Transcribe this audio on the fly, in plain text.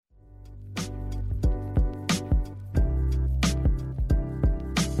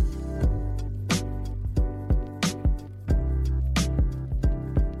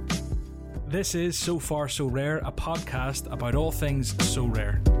This is So Far So Rare, a podcast about all things so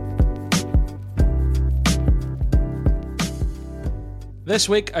rare. This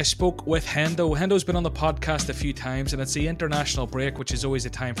week I spoke with Hendo. Hendo's been on the podcast a few times, and it's the international break, which is always a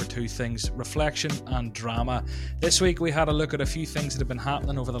time for two things: reflection and drama. This week we had a look at a few things that have been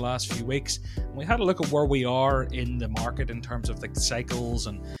happening over the last few weeks, and we had a look at where we are in the market in terms of the cycles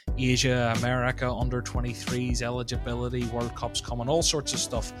and Asia, America, under 23s, eligibility, World Cups coming, all sorts of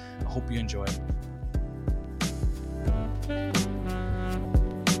stuff. I hope you enjoy it.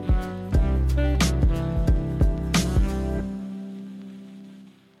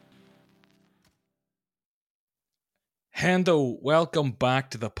 Hendo, welcome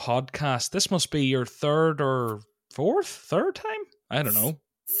back to the podcast. This must be your third time? I don't know.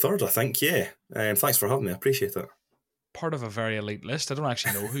 Third, I think, yeah. Thanks for having me. I appreciate it. Part of a very elite list. I don't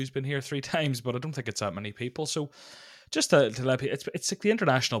actually know who's been here 3 times, but I don't think it's that many people. So just to let people, it's like the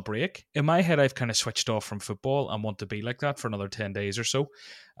international break. In my head, I've kind of switched off from football and want to be like that for another 10 days or so.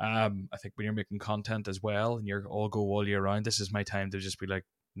 I think when you're making content as well and you're all year round, this is my time to just be like,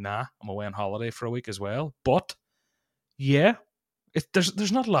 nah, I'm away on holiday for a week as well. But yeah,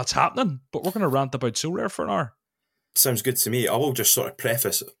 there's not a lot's happening, but we're going to rant about So Rare for an hour. Sounds good to me. I will just sort of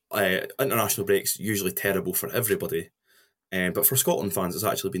preface, international breaks usually terrible for everybody, but for Scotland fans it's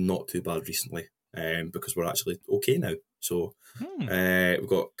actually been not too bad recently, because we're actually okay now. So we've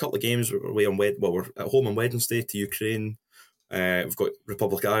got a couple of games. We're we're at home on Wednesday to Ukraine. We've got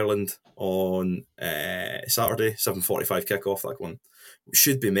Republic of Ireland on Saturday, 7:45 kickoff. That one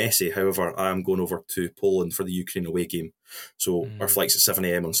should be messy. However, I am going over to Poland for the Ukraine away game. So our flight's at 7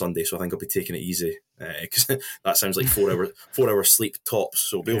 a.m. on Sunday, so I think I'll be taking it easy, because that sounds like 4 hours sleep tops.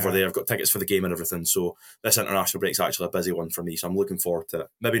 So I'll be over there. I've got tickets for the game and everything. So this international break's actually a busy one for me. So I'm looking forward to it.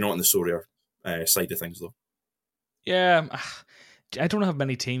 Maybe not on the So Rare side of things, though. Yeah, I don't have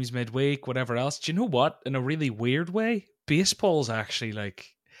many teams midweek, whatever else. Do you know what? In a really weird way, baseball's actually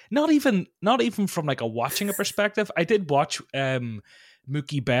like not even from like a watching a perspective. I did watch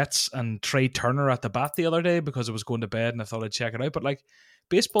Mookie Betts and Trey Turner at the bat the other day because I was going to bed and I thought I'd check it out. But like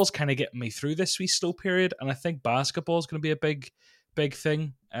baseball's kind of getting me through this wee slow period, and I think basketball is going to be a big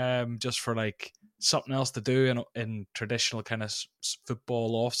thing, just for like something else to do in traditional kind of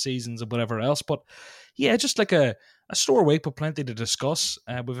football off seasons and whatever else. But yeah, just like a slower week, but plenty to discuss.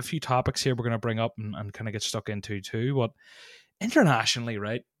 We have a few topics here we're going to bring up and kind of get stuck into too. But internationally,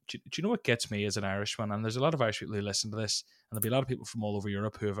 right? Do you know what gets me as an Irishman? And there's a lot of Irish people who listen to this, and there'll be a lot of people from all over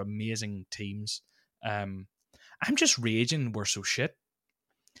Europe who have amazing teams. I'm just raging we're so shit.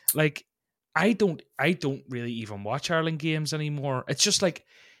 Like, I don't really even watch Ireland games anymore. It's just like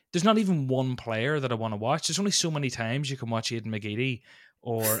there's not even one player that I want to watch. There's only so many times you can watch Aidan McGeady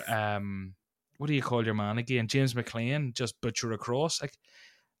or what do you call your man again? James McLean just butcher across. Like,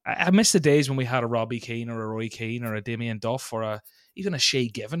 I miss the days when we had a Robbie Keane or a Roy Keane or a Damien Duff or even a Shay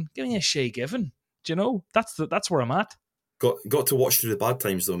Given. Give me a Shay Given. Do you know? That's where I'm at. Got to watch through the bad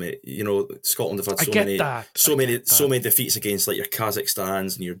times though, mate. You know, Scotland have had so many defeats against like your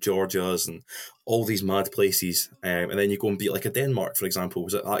Kazakhstans and your Georgias and all these mad places. And then you go and beat like a Denmark, for example.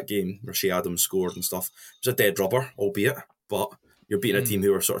 Was it that game where Shea Adams scored and stuff? It was a dead rubber, albeit, but you're beating a team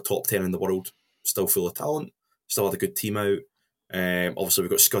who are sort of top 10 in the world, still full of talent, still had a good team out. Obviously we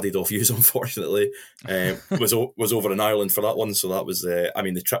got scudded off yous, unfortunately. Was over in Ireland for that one, so that was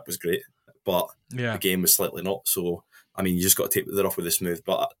the trip was great, but the game was slightly not. So I mean, you just got to take the rough with the smooth.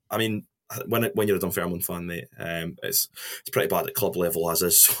 But I mean, when you're a Dunfermline fan, mate, it's pretty bad at club level as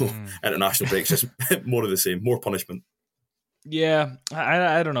is. So international breaks just more of the same, more punishment. Yeah,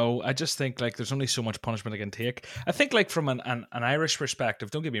 I don't know. I just think like there's only so much punishment I can take. I think like from an Irish perspective,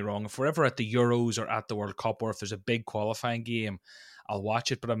 don't get me wrong, if we're ever at the Euros or at the World Cup or if there's a big qualifying game, I'll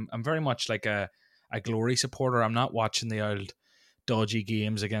watch it. But I'm very much like a glory supporter. I'm not watching the old dodgy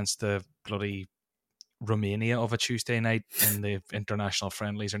games against the bloody Romania of a Tuesday night in the international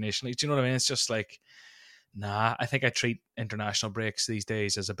friendlies or nation leagues. Do you know what I mean? It's just like, nah, I think I treat international breaks these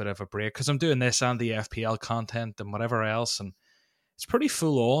days as a bit of a break because I'm doing this and the FPL content and whatever else, and it's pretty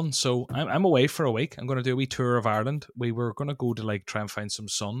full on. So I'm away for a week. I'm going to do a wee tour of Ireland. We were going to go to like try and find some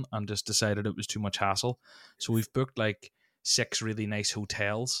sun and just decided it was too much hassle. So we've booked like 6 really nice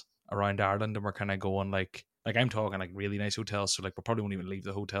hotels around Ireland, and we're kind of going like I'm talking like really nice hotels. So like we probably won't even leave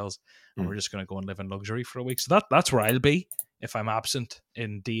the hotels, and we're just going to go and live in luxury for a week. So that's where I'll be if I'm absent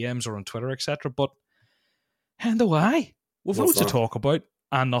in DMs or on Twitter, etc. But and why? We've loads to talk about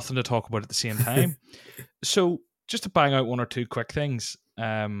and nothing to talk about at the same time. So just to bang out one or two quick things.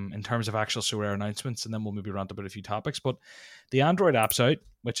 in terms of actual Sorare announcements, and then we'll maybe rant about a few topics. But the Android app's out,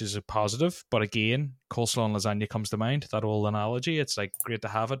 which is a positive. But again, coleslaw and lasagna comes to mind. That old analogy. It's like great to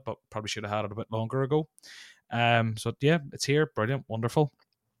have it, but probably should have had it a bit longer ago. So yeah, it's here. Brilliant, wonderful.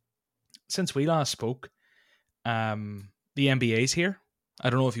 Since we last spoke, the NBA's here. I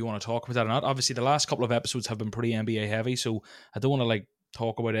don't know if you want to talk about that or not. Obviously, the last couple of episodes have been pretty NBA heavy, so I don't want to like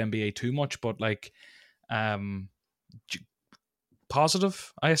talk about NBA too much. But like,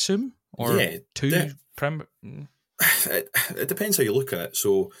 positive, I assume, or It depends how you look at it.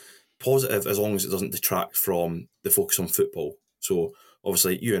 So positive, as long as it doesn't detract from the focus on football. So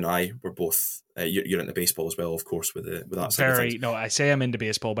obviously, you and I were both. You're into baseball as well, of course, with that side of things. No, I say I'm into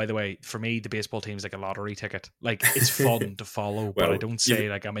baseball. By the way, for me, the baseball team is like a lottery ticket. Like it's fun to follow, but I don't say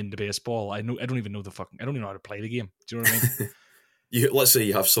like I'm into baseball. I don't even know I don't even know how to play the game. Do you know what I mean? Let's say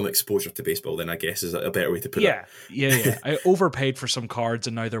you have some exposure to baseball, then I guess is a better way to put it. Yeah. I overpaid for some cards,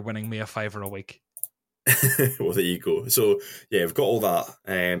 and now they're winning me a $5 a week. Well, there you go. So yeah, we've got all that,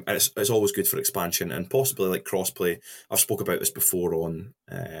 and it's always good for expansion and possibly like crossplay. I've spoke about this before on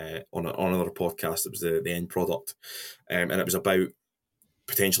another podcast. It was the end product, and it was about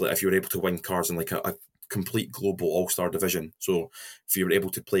potentially if you were able to win cards in like a complete global all-star division. So if you were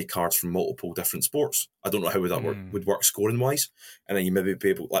able to play cards from multiple different sports, I don't know how that would work scoring wise, and then you maybe be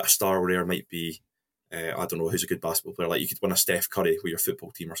able, like a star rare might be, I don't know who's a good basketball player. Like you could win a Steph Curry with your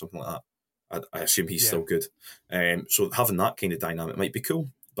football team or something like that. I assume he's still good. So having that kind of dynamic might be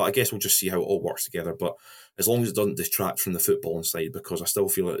cool. But I guess we'll just see how it all works together. But as long as it doesn't distract from the football side, because I still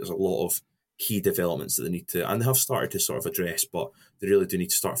feel like there's a lot of key developments that they need to, and they have started to sort of address, but they really do need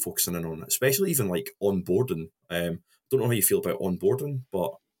to start focusing in on it, especially even like onboarding. Don't know how you feel about onboarding, but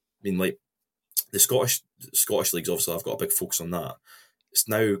I mean, like the Scottish leagues, obviously I've got a big focus on that. It's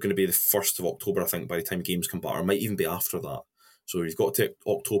now going to be the 1st of October, I think, by the time games come back, or it might even be after that. So you've got to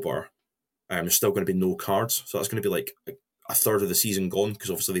October. There's still going to be no cards, so that's going to be like a third of the season gone, because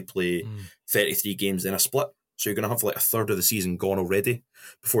obviously they play 33 games in a split, so you're going to have like a third of the season gone already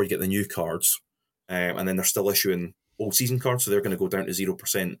before you get the new cards, and then they're still issuing old season cards, so they're going to go down to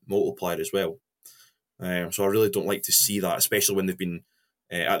 0% multiplier as well. So I really don't like to see that, especially when they've been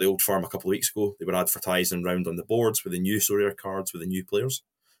at the Old Firm a couple of weeks ago. They were advertising round on the boards with the new Sorare cards with the new players,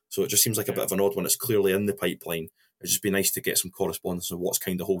 so it just seems like a bit of an odd one. It's clearly in the pipeline. It'd just be nice to get some correspondence on what's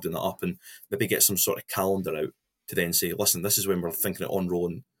kind of holding it up, and maybe get some sort of calendar out to then say, listen, this is when we're thinking of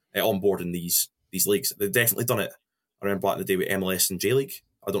onboarding these leagues. They've definitely done it around back in the day with MLS and J League.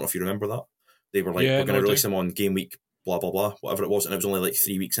 I don't know if you remember that. They were like, we're going to release them on game week, blah, blah, blah, whatever it was, and it was only like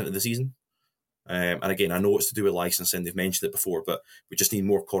 3 weeks into the season. And again, I know it's to do with licensing, they've mentioned it before, but we just need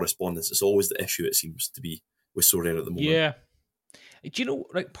more correspondence. It's always the issue, it seems to be, with Sorare at the moment. Yeah. Do you know,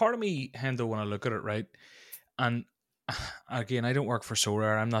 like, part of me, Hendo, when I look at it, right, and again, I don't work for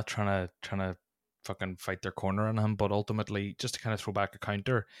Sorare. I'm not trying to fucking fight their corner on him, but ultimately, just to kind of throw back a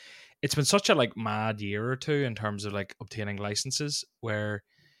counter, it's been such a like mad year or two in terms of like obtaining licenses, where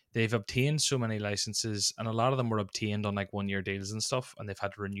they've obtained so many licenses, and a lot of them were obtained on like 1-year deals and stuff, and they've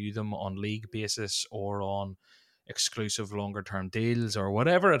had to renew them on league basis or on exclusive longer term deals or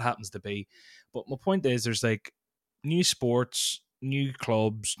whatever it happens to be. But my point is, there's like new sports, new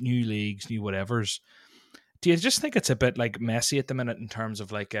clubs, new leagues, new whatevers. Do you just think it's a bit like messy at the minute in terms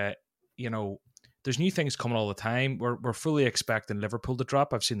of like there's new things coming all the time. We're fully expecting Liverpool to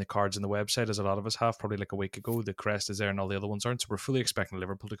drop. I've seen the cards on the website, as a lot of us have, probably like a week ago. The crest is there and all the other ones aren't. So we're fully expecting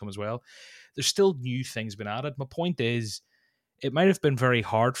Liverpool to come as well. There's still new things being added. My point is, it might have been very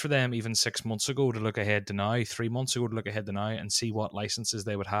hard for them even 6 months ago to look ahead to now, 3 months ago to look ahead to now and see what licenses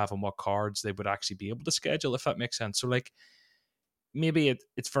they would have and what cards they would actually be able to schedule, if that makes sense. So like, maybe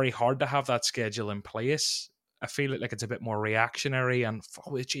it's very hard to have that schedule in place. I feel like it's a bit more reactionary and,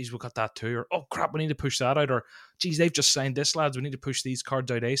 oh, geez, we got that too. Or, oh, crap, we need to push that out. Or, geez, they've just signed this, lads. We need to push these cards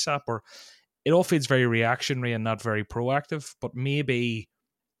out ASAP. Or it all feels very reactionary and not very proactive. But maybe,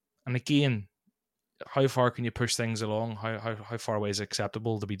 and again, how far can you push things along? How far away is it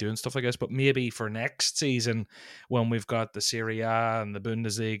acceptable to be doing stuff like this? But maybe for next season, when we've got the Serie A and the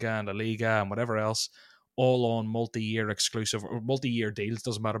Bundesliga and the Liga and whatever else, all on multi-year exclusive or multi-year deals,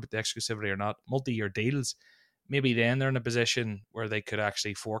 doesn't matter about the exclusivity or not, multi-year deals, maybe then they're in a position where they could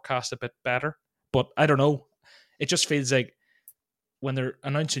actually forecast a bit better. But I don't know. It just feels like when they're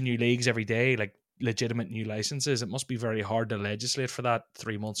announcing new leagues every day, like legitimate new licenses, it must be very hard to legislate for that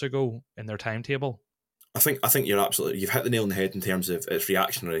 3 months ago in their timetable. I think you've hit the nail on the head in terms of it's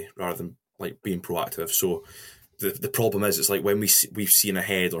reactionary rather than like being proactive. So the problem is, it's like when we've seen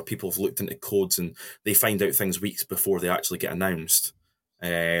ahead, or people have looked into codes and they find out things weeks before they actually get announced.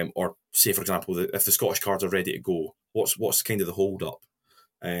 Or say, for example, if the Scottish cards are ready to go, what's kind of the hold up?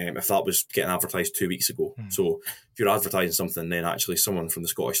 if that was getting advertised 2 weeks ago. So if you're advertising something, then actually someone from the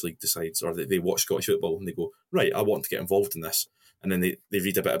Scottish League decides, or they watch Scottish football and they go, right, I want to get involved in this. And then they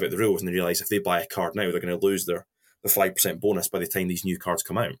read a bit about the rules and they realise if they buy a card now, they're going to lose the 5% bonus by the time these new cards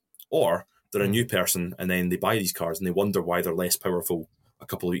come out. Or they're a new person and then they buy these cards and they wonder why they're less powerful a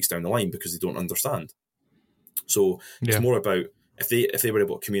couple of weeks down the line because they don't understand. So it's more about if they were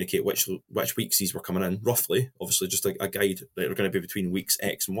able to communicate which weeks these were coming in, roughly, obviously just a guide that are going to be between weeks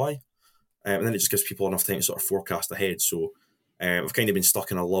X and Y. And then it just gives people enough time to sort of forecast ahead. So I've kind of been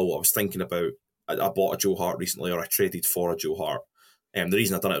stuck in a lull. I was thinking about, I bought a Joe Hart recently, or I traded for a Joe Hart. The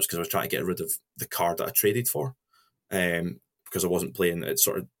reason I done it was because I was trying to get rid of the card that I traded for, because I wasn't playing at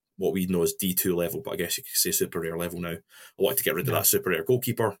sort of what we know as D2 level, but I guess you could say super rare level now. I wanted to get rid of that super rare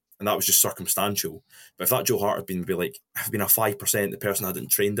goalkeeper, and that was just circumstantial. But if that Joe Hart had been maybe like, had been a 5%, the person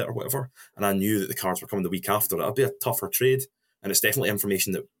hadn't trained it or whatever, and I knew that the cards were coming the week after, that'd be a tougher trade. And it's definitely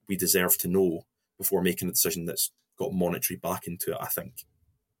information that we deserve to know before making a decision that's got monetary back into it, I think.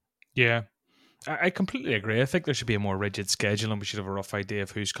 Yeah. I completely agree. I think there should be a more rigid schedule and we should have a rough idea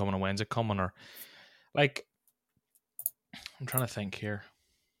of who's coming and when's it coming. Or, like, I'm trying to think here.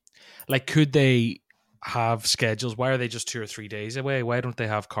 Like, could they have schedules? Why are they just 2 or 3 days away? Why don't they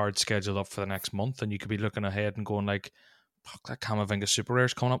have cards scheduled up for the next month? And you could be looking ahead and going like, fuck, that Camavinga Super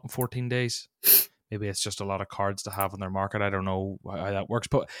Rare's coming up in 14 days. Maybe it's just a lot of cards to have in their market. I don't know how that works.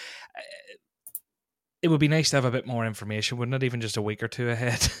 But it would be nice to have a bit more information, wouldn't it? Even just a week or two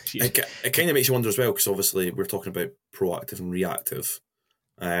ahead. It kind of makes you wonder as well, because obviously we're talking about proactive and reactive.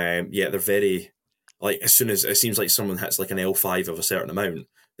 They're very, like, as soon as it seems like someone hits like an L5 of a certain amount,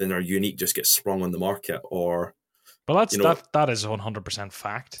 then their unique just gets sprung on the market. Or, well, that is 100%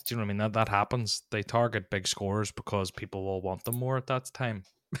 fact. Do you know what I mean? That happens. They target big scorers because people will want them more at that time.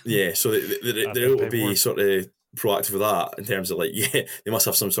 Yeah, so they will be sort of proactive with that in terms of like, they must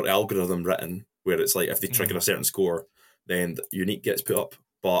have some sort of algorithm written where it's like if they trigger a certain score, then the unique gets put up.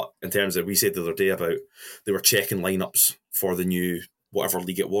 But in terms of, we said the other day about they were checking lineups for the new whatever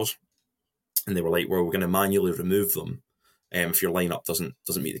league it was, and they were like, well, we're going to manually remove them if your lineup doesn't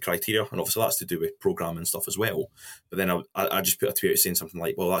meet the criteria. And obviously that's to do with programming stuff as well. But then I just put a tweet out saying something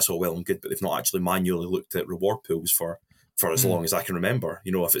like, well, that's all well and good, but they've not actually manually looked at reward pools for as long as I can remember.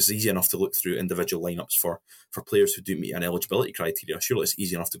 You know, if it's easy enough to look through individual lineups for players who do meet an eligibility criteria, surely it's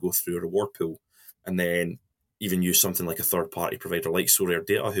easy enough to go through a reward pool and then even use something like a third-party provider like Sorare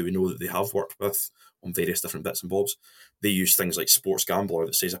Data, who we know that they have worked with on various different bits and bobs. They use things like Sports Gambler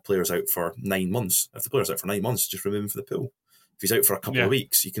that says a player's out for 9 months. If the player's out for 9 months, just remove him from the pool. If he's out for a couple of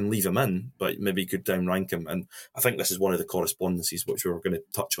weeks, you can leave him in, but maybe you could downrank him. And I think this is one of the correspondences which we were going to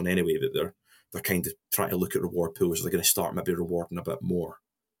touch on anyway, that they're kind of trying to look at reward pools. They're going to start maybe rewarding a bit more.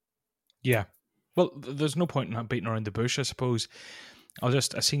 Yeah. Well, there's no point in not beating around the bush, I suppose. I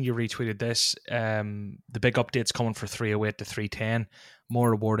seen you retweeted this. The big update's coming for 308 to 310.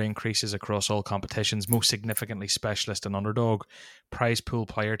 More reward increases across all competitions, most significantly Specialist and Underdog. Prize pool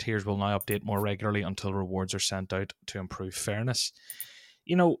player tiers will now update more regularly until rewards are sent out to improve fairness.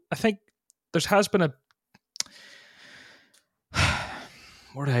 You know, I think there has been a...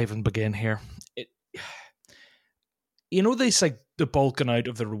 Where do I even begin here? There's like the bulking out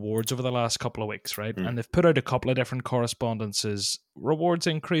of the rewards over the last couple of weeks, right? And they've put out a couple of different correspondences. Rewards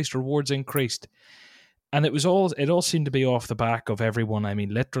increased. And it all seemed to be off the back of everyone, I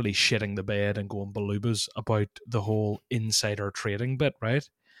mean, literally shitting the bed and going balubas about the whole insider trading bit, right?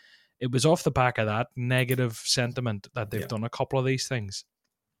 It was off the back of that negative sentiment that they've done a couple of these things.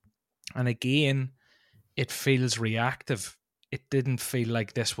 And again, it feels reactive. It didn't feel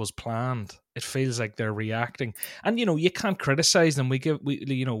like this was planned. It feels like they're reacting. And, you can't criticize them.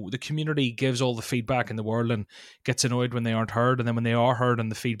 The community gives all the feedback in the world and gets annoyed when they aren't heard. And then when they are heard and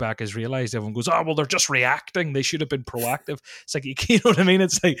the feedback is realized, everyone goes, oh, well, they're just reacting. They should have been proactive. It's like, you know what I mean?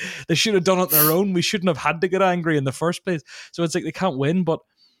 It's like they should have done it on their own. We shouldn't have had to get angry in the first place. So it's like they can't win. But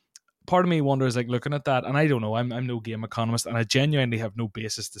part of me wonders, like, looking at that, and I don't know, I'm no game economist, and I genuinely have no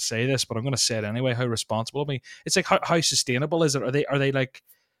basis to say this, but I'm going to say it anyway, how responsible of me. It's like, how sustainable is it? Are they like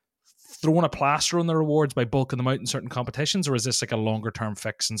throwing a plaster on the rewards by bulking them out in certain competitions, or is this like a longer term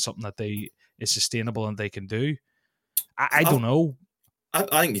fix and something that is sustainable and they can do? I don't know. I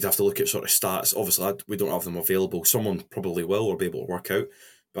think you'd have to look at sort of stats. Obviously, we don't have them available. Someone probably will or be able to work out,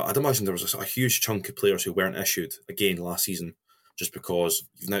 but I'd imagine there was a huge chunk of players who weren't issued again last season, just because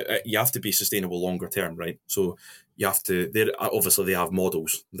you have to be sustainable longer term, right? So you have to. Obviously, they have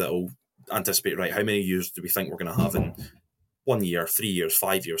models that will anticipate, right, how many years do we think we're going to have in 1 year, 3 years,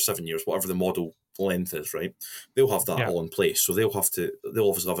 5 years, 7 years, whatever the model length is, right? They'll have that all in place. So they'll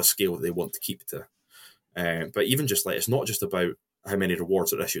obviously have a scale that they want to keep to. But even just like, it's not just about how many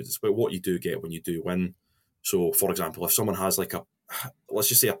rewards are issued. It's about what you do get when you do win. So, for example, if someone has like let's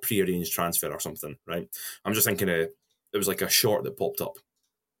just say a pre-arranged transfer or something, right? I'm just thinking it was like a short that popped up,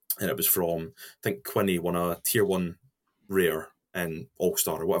 and it was from, I think Quinny won a tier 1 rare in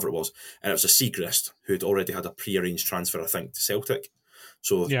All-Star or whatever it was, and it was a Segrist who'd already had a pre-arranged transfer, I think, to Celtic.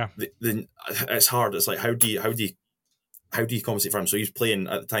 So Yeah. it's hard. It's like how do you compensate for him? So he was playing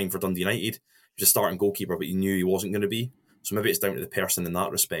at the time for Dundee United. He was a starting goalkeeper, but you knew he wasn't going to be. So maybe it's down to the person in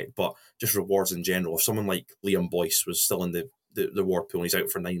that respect. But just rewards in general. If someone like Liam Boyce was still in the reward pool and he's out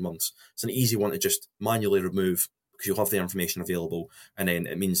for 9 months, it's an easy one to just manually remove because you'll have the information available, and then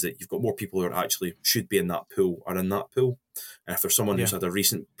it means that you've got more people who are actually should be in that pool are in that pool. And if there's someone who's had a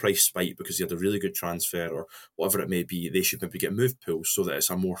recent price spike because he had a really good transfer or whatever it may be, they should maybe get moved pools so that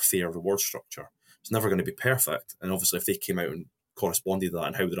it's a more fair reward structure. It's never going to be perfect, and obviously if they came out and corresponded to that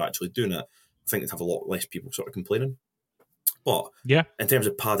and how they're actually doing it, I think they'd have a lot less people sort of complaining. But in terms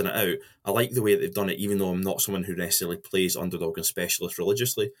of padding it out, I like the way that they've done it, even though I'm not someone who necessarily plays Underdog and Specialist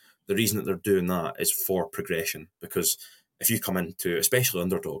religiously. The reason that they're doing that is for progression, because if you come into, especially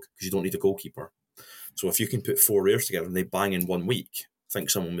Underdog, because you don't need a goalkeeper. So if you can put 4 rares together and they bang in 1 week, I think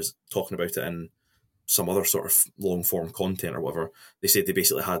someone was talking about it in some other sort of long form content or whatever. They said they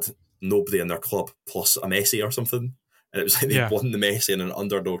basically had nobody in their club plus a Messi or something. And it was like they won the Messi in an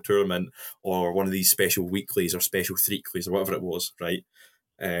Underdog tournament or one of these special weeklies or special threeklies or whatever it was, right?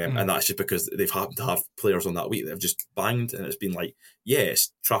 And that's just because they've happened to have players on that week that have just banged, and it's been like,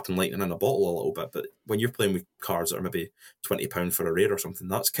 it's trapping lightning in a bottle a little bit, but when you're playing with cards that are maybe £20 for a rare or something,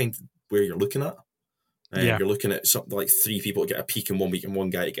 that's kind of where you're looking at. You're looking at something like 3 people to get a peak in 1 week and 1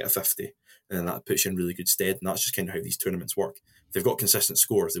 guy to get a 50, and then that puts you in really good stead. And that's just kind of how these tournaments work. If they've got consistent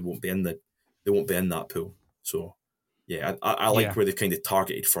scores, they won't be in that pool. So I like where they've kind of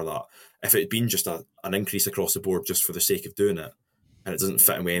targeted for that. If it had been just an increase across the board just for the sake of doing it, and it doesn't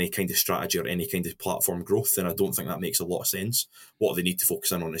fit in with any kind of strategy or any kind of platform growth, then I don't think that makes a lot of sense. What they need to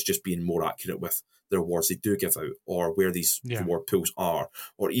focus in on is just being more accurate with the rewards they do give out, or where these reward pools are,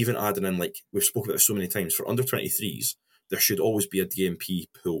 or even adding in, like we've spoken about this so many times, for under 23s, there should always be a DMP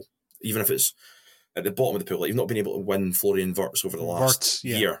pool, even if it's at the bottom of the pool. Like, you've not been able to win Florian Wirtz over the last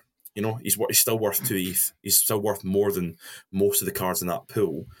year. You know, he's still worth 2 ETH. He's still worth more than most of the cards in that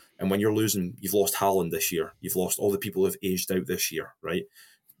pool. And when you're losing, you've lost Haaland this year. You've lost all the people who've aged out this year, right?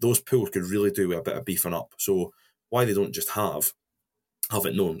 Those pools could really do with a bit of beefing up. So why they don't just have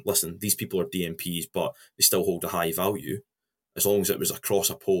it known, listen, these people are DMPs, but they still hold a high value. As long as it was across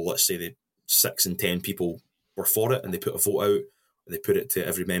a poll, let's say the 6 and 10 people were for it and they put a vote out, they put it to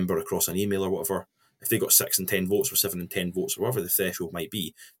every member across an email or whatever. If they got 6 and 10 votes or 7 and 10 votes or whatever the threshold might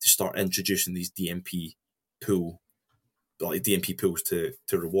be, to start introducing these DMP pools to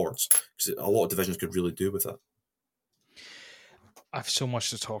rewards, because a lot of divisions could really do with it. I have so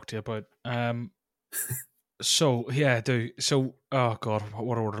much to talk to you about. So yeah, I do. So oh god,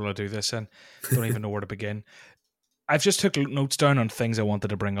 what order will I do this in? Don't even know where to begin. I've just took notes down on things I wanted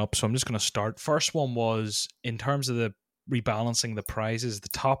to bring up, so I'm just going to start. First one was in terms of the rebalancing the prizes. The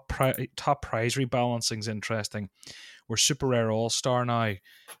top prize rebalancing is interesting. We're Super Rare All-Star now.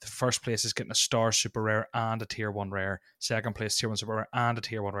 The first place is getting a Star Super Rare and a Tier 1 Rare. Second place, Tier 1 Super Rare and a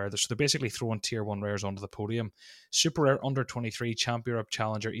Tier 1 Rare. So they're basically throwing Tier 1 Rares onto the podium. Super Rare Under 23, Champ Europe,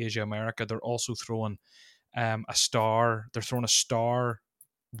 Challenger, Asia, America. They're also throwing a Star. They're throwing a Star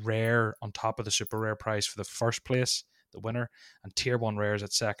Rare on top of the Super Rare prize for the first place, the winner, and Tier 1 Rares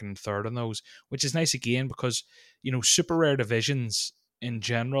at second and third on those, which is nice again because, you know, Super Rare divisions in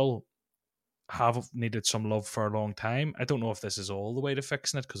general have needed some love for a long time. I don't know if this is all the way to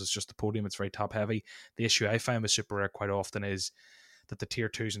fixing it because it's just the podium, it's very top heavy. The issue I find with Super Rare quite often is that the tier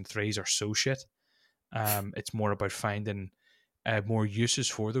 2s and 3s are so shit. It's more about finding more uses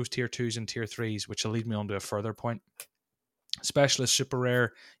for those tier 2s and tier 3s, which will lead me on to a further point. Specialist Super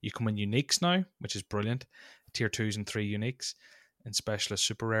Rare, you can win uniques now, which is brilliant. Tier 2s and 3 uniques in Specialist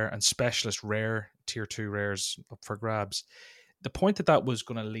Super Rare, and Specialist Rare, tier 2 rares up for grabs. The point that was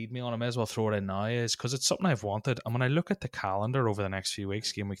going to lead me on, I may as well throw it in now, is because it's something I've wanted. And when I look at the calendar over the next few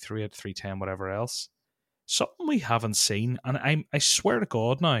weeks, Game Week 3 at 310, whatever else, something we haven't seen, and I swear to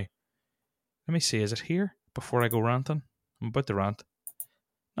God now, let me see, is it here before I go ranting? I'm about to rant.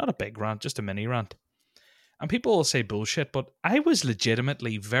 Not a big rant, just a mini rant. And people will say bullshit, but I was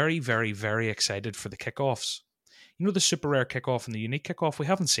legitimately very, very, very excited for the kickoffs. You know, the Super Rare kickoff and the unique kickoff? We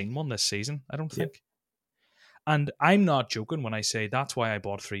haven't seen one this season, I don't think. And I'm not joking when I say that's why I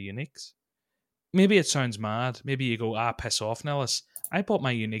bought 3 uniques. Maybe it sounds mad. Maybe you go, piss off, Nellis. I bought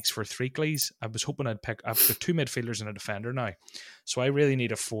my uniques for 3 Glees. I was hoping I've got 2 midfielders and a defender now. So I really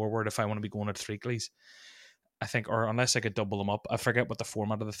need a forward if I want to be going at 3 Glees. I think, or unless I could double them up. I forget what the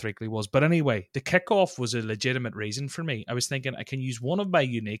format of the Threekly was. But anyway, the kickoff was a legitimate reason for me. I was thinking I can use one of my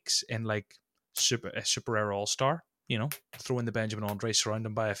uniques in like a super rare all-star, throw in the Benjamin Andre, surround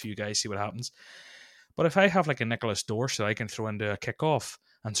him by a few guys, see what happens. But if I have like a Nicholas Dorsch that I can throw into a kickoff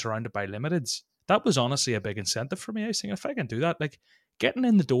and surrounded by limiteds, that was honestly a big incentive for me. I was thinking, if I can do that, like getting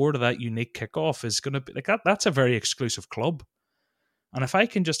in the door to that unique kickoff is going to be like that's a very exclusive club. And if I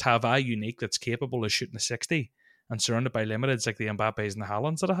can just have a unique that's capable of shooting a 60 and surrounded by limiteds like the Mbappes and the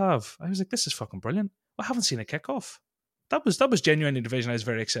Haalands that I have, I was like, this is fucking brilliant. I haven't seen a kickoff. That was genuinely a division I was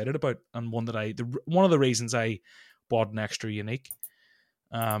very excited about, and one of the reasons I bought an extra unique.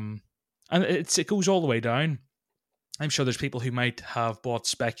 And it goes all the way down. I'm sure there's people who might have bought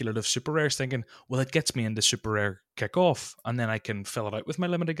speculative super rares thinking, well, it gets me into super rare kickoff, and then I can fill it out with my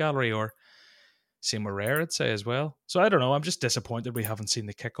limited gallery, or same with rare, I'd say as well. So I don't know. I'm just disappointed we haven't seen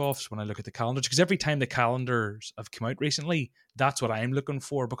the kickoffs when I look at the calendars, because every time the calendars have come out recently, that's what I'm looking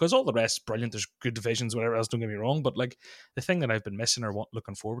for, because all the rest is brilliant. There's good divisions, whatever else, don't get me wrong. But like the thing that I've been missing or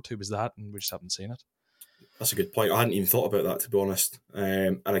looking forward to was that, and we just haven't seen it. That's a good point. I hadn't even thought about that, to be honest.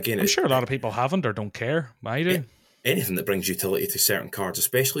 And again, I'm sure a lot of people haven't or don't care. I do. Anything that brings utility to certain cards,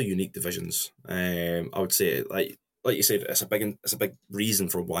 especially unique divisions, I would say, like you said, it's a big reason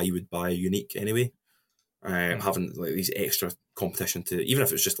for why you would buy a unique anyway. Having like these extra competition to, even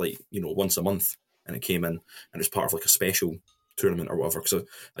if it's just like once a month, and it came in and it's part of like a special tournament or whatever. So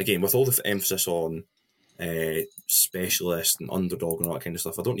again, with all the emphasis on specialist and underdog and all that kind of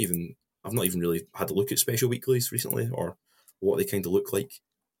stuff, I've not even really had a look at special weeklies recently or what they kind of look like.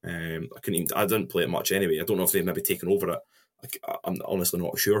 I didn't play it much anyway. I don't know if they've maybe taken over it. I'm honestly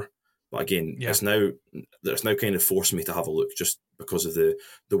not sure. But again, it's now kind of forcing me to have a look, just because of the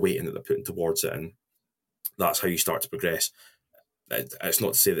weighting that they're putting towards it, and that's how you start to progress. It's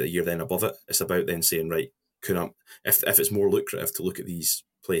not to say that you're then above it. It's about then saying, right, if it's more lucrative to look at these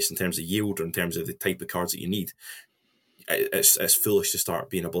places in terms of yield or in terms of the type of cards that you need, it's foolish to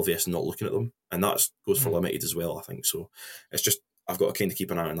start being oblivious and not looking at them. And that goes for limited as well, I think. So it's just, I've got to kind of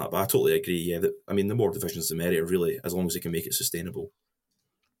keep an eye on that. But I totally agree, yeah. The more divisions the merrier, really, as long as they can make it sustainable.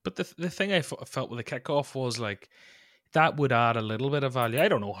 But the thing I felt with the kickoff was like, that would add a little bit of value. I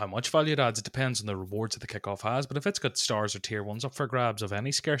don't know how much value it adds. It depends on the rewards that the kickoff has. But if it's got stars or tier ones up for grabs of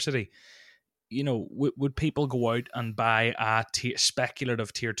any scarcity, would people go out and buy a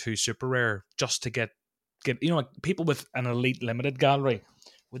speculative tier 2 super rare just to get like people with an elite limited gallery?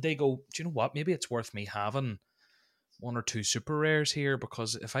 Would they go, do you know what? Maybe it's worth me having one or two super rares here,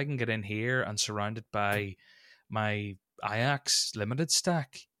 because if I can get in here and surrounded by my Ajax limited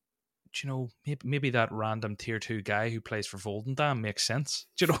stack, maybe that random tier 2 guy who plays for Volendam makes sense.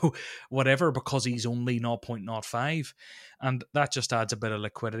 Whatever, because he's only 0.05. And that just adds a bit of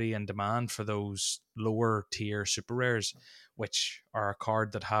liquidity and demand for those lower tier super rares, which are a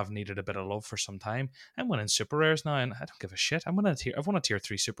card that have needed a bit of love for some time. I'm winning super rares now, and I don't give a shit. I've won a tier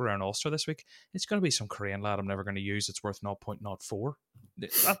 3 super rare in All-Star this week. It's going to be some Korean lad I'm never going to use. It's worth 0.04.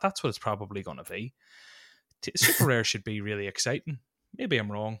 That's what it's probably going to be. Super rare should be really exciting. Maybe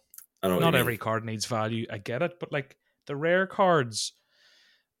I'm wrong. Not every card needs value. I get it. But like the rare cards,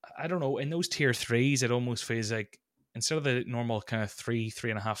 I don't know, in those tier 3s, it almost feels like instead of the normal kind of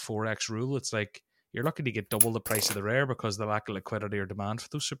 3.5, 4x rule, it's like you're lucky to get double the price of the rare because of the lack of liquidity or demand for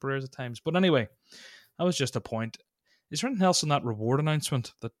those super rares at times. But anyway, that was just a point. Is there anything else in that reward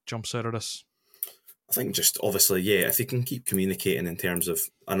announcement that jumps out at us? I think just obviously, yeah, if they can keep communicating in terms of,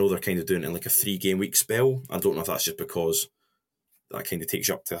 I know they're kind of doing it in like a 3-game week spell. I don't know if that's just because that kind of takes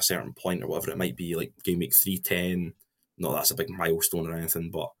you up to a certain point or whatever it might be, like game week 310. Not that's a big milestone or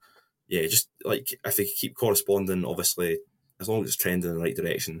anything, but yeah, just like if they keep corresponding, obviously, as long as it's trending in the right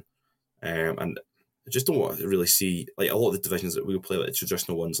direction. And I just don't want to really see, like a lot of the divisions that we'll play, like the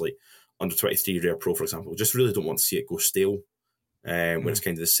traditional ones, like under 23 Rare Pro, for example, just really don't want to see it go stale. When it's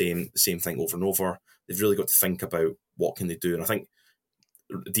kind of the same thing over and over. They've really got to think about what can they do. And I think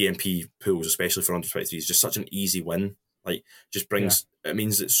DMP pools, especially for under 23, is just such an easy win. Like, just brings, it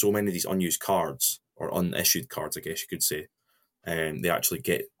means that so many of these unused cards, or unissued cards, I guess you could say, they actually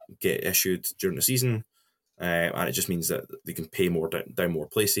get issued during the season. And it just means that they can pay more down more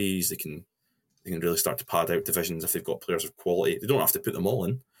places. They can really start to pad out divisions if they've got players of quality. They don't have to put them all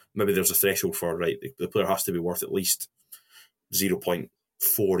in. Maybe there's a threshold for, right, the player has to be worth at least 0.4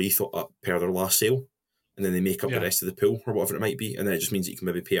 ETH per their last sale, and then they make up the rest of the pool or whatever it might be, and then it just means that you can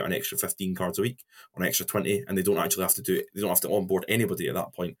maybe pay out an extra 15 cards a week or an extra 20, and they don't actually have to do it. They don't have to onboard anybody at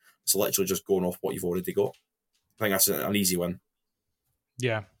that point. It's literally just going off what you've already got. I think that's an easy win.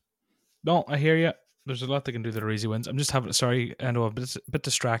 Yeah. No, I hear you. There's a lot they can do that are easy wins. I'm just having, sorry, I know I'm a bit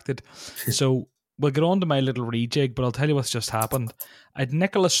distracted. So we'll get on to my little rejig, but I'll tell you what's just happened. I'd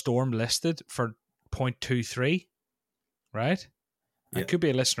Nicholas Storm listed for 0.23, right? Yeah. I could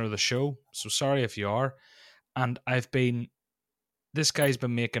be a listener of the show, so sorry if you are. And this guy's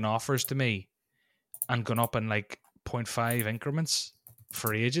been making offers to me and gone up in like 0.5 increments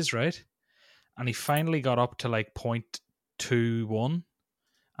for ages, right? And he finally got up to like 0.21,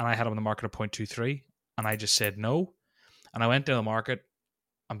 and I had him in the market at 0.23, and I just said no. And I went to the market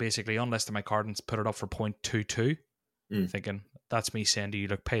and basically unlisted my card and put it up for 0.22, thinking, that's me saying to you,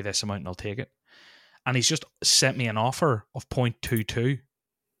 look, pay this amount and I'll take it. And he's just sent me an offer of 0.22,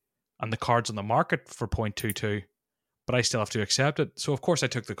 and the card's on the market for 0.22, but I still have to accept it. So, of course, I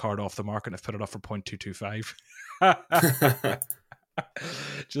took the card off the market and I've put it up for 0.225.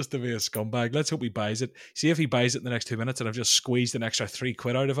 Just to be a scumbag. Let's hope he buys it. See if he buys it in the next 2 minutes and I've just squeezed an extra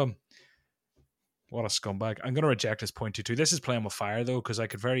 £3 out of him. What a scumbag. I'm going to reject his 0.22. This is playing with fire, though, because I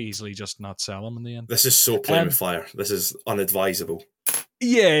could very easily just not sell him in the end. This is so playing with fire. This is unadvisable.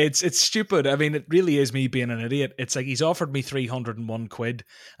 Yeah, it's stupid. I mean, it really is me being an idiot. It's like he's offered me 301 quid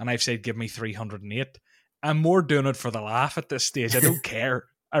and I've said give me 308. I'm more doing it for the laugh at this stage. I don't care.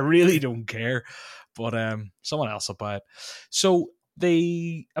 I really don't care. But someone else will buy it. So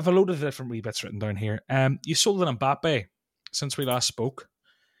they have a load of different wee bits written down here. You sold an Mbappe since we last spoke.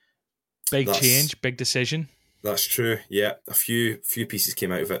 Big change, big decision. That's true. Yeah, a few pieces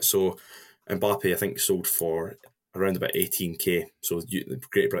came out of it. So Mbappe, I think, sold for around about 18k. So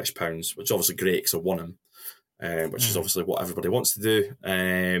Great British pounds, which is obviously great because I won him, which is obviously what everybody wants to do.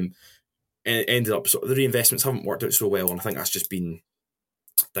 And it ended up sort of the reinvestments haven't worked out so well, and I think that's just been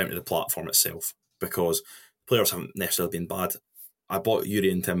down to the platform itself because players haven't necessarily been bad. I bought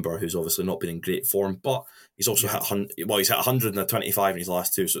Jurrien Timber, who's obviously not been in great form, but he's also hit 125 in his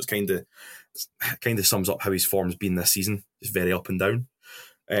last two, so it's kind of sums up how his form's been this season. It's very up and down.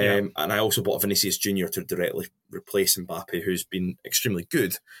 And I also bought Vinicius Junior to directly replace Mbappe, who's been extremely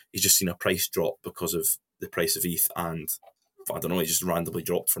good. He's just seen a price drop because of the price of ETH, and I don't know, he just randomly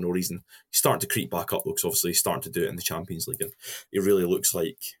dropped for no reason. He's starting to creep back up, because obviously he's starting to do it in the Champions League, and it really looks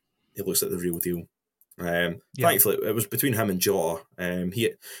like the real deal. Thankfully, it was between him and Jota. I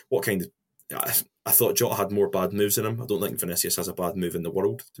thought Jota had more bad moves in him. I don't think Vinicius has a bad move in the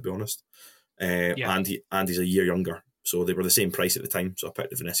world, to be honest. And he's a year younger, so they were the same price at the time. So I picked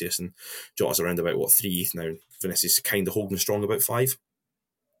the Vinicius, and Jota's around about 3 ETH now. Vinicius is kind of holding strong about 5.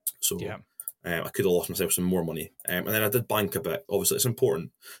 So I could have lost myself some more money, and then I did bank a bit. Obviously, it's important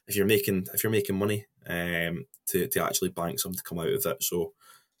if you're making money to actually bank something to come out of it. So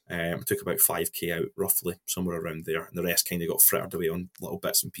I took about 5k out, roughly, somewhere around there, and the rest kind of got frittered away on little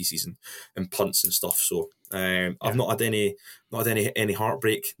bits and pieces and punts and stuff. So I've not had any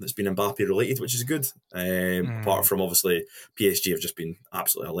heartbreak that's been Mbappe related, which is good. Apart from obviously PSG have just been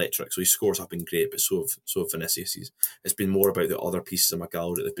absolutely electric. So his scores have been great, but so have Vinicius. It's been more about the other pieces of my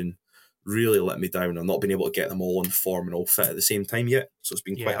gallery that have been really let me down. I've not been able to get them all in form and all fit at the same time yet. So it's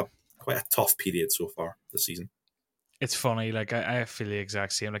been quite a tough period so far this season. It's funny, like I feel the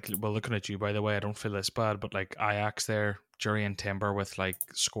exact same. Like, well, looking at you, by the way, I don't feel this bad, but like Ajax there, Jurrien Timber with like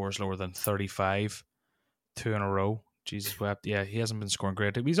scores lower than 35, 2 in a row. Jesus wept. Yeah, he hasn't been scoring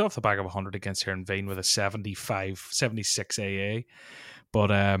great. He's off the back of 100 against Heerenveen with a 76 AA. But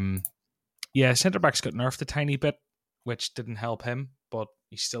centre backs got nerfed a tiny bit, which didn't help him, but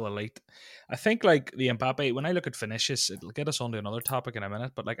he's still elite. I think like the Mbappe, when I look at Vinicius, it'll get us on to another topic in a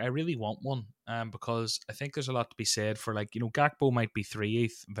minute, but like I really want one because I think there's a lot to be said for, like, you know, Gakpo might be 3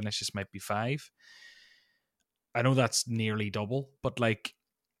 ETH, Vinicius might be 5. I know that's nearly double, but like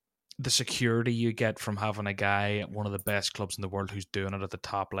the security you get from having a guy at one of the best clubs in the world who's doing it at the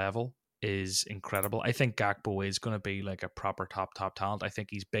top level is incredible. I think Gakpo is going to be like a proper top talent. I think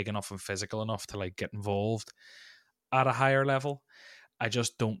he's big enough and physical enough to like get involved at a higher level. I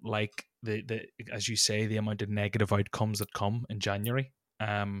just don't like the as you say, the amount of negative outcomes that come in January.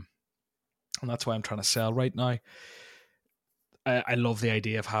 And that's why I'm trying to sell right now. I love the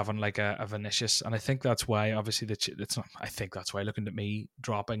idea of having like a Vinicius, and I think that's why, obviously, it's not. I think that's why, looking at me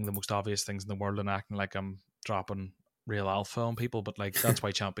dropping the most obvious things in the world and acting like I'm dropping real alpha on people, but like that's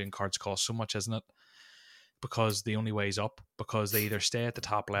why champion cards cost so much, isn't it? Because the only way's up, because they either stay at the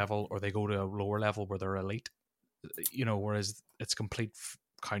top level or they go to a lower level where they're elite. You know, whereas it's complete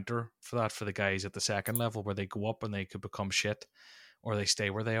counter for that for the guys at the second level, where they go up and they could become shit, or they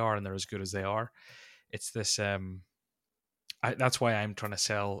stay where they are and they're as good as they are. It's this. That's why I'm trying to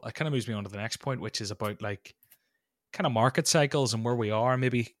sell. It kind of moves me on to the next point, which is about like kind of market cycles and where we are.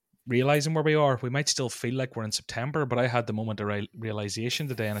 Maybe realizing where we are. We might still feel like we're in September, but I had the moment of realization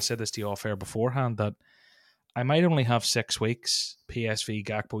today, and I said this to you off air beforehand, that I might only have 6 weeks PSV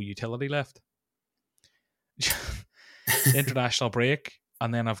Gakpo utility left. the international break,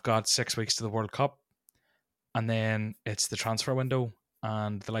 and then I've got 6 weeks to the World Cup, and then it's the transfer window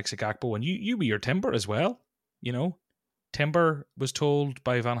and the likes of Gakpo, and you with your Timber as well. You know, Timber was told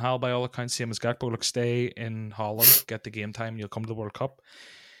by Van Gaal, by all accounts, same as Gakpo, look, stay in Holland, get the game time, you'll come to the World Cup.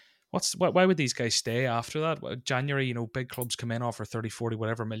 Why would these guys stay after that? January, you know, big clubs come in, offer 30, 40,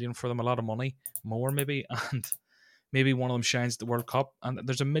 whatever million for them, a lot of money, more maybe, and maybe one of them shines at the World Cup. And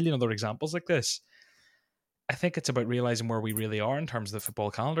there's a million other examples like this. I think it's about realising where we really are in terms of the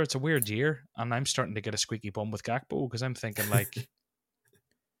football calendar. It's a weird year, and I'm starting to get a squeaky bum with Gakpo because I'm thinking, like,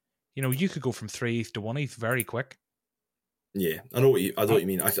 you know, you could go from 3th to 1th very quick. Yeah, I know what you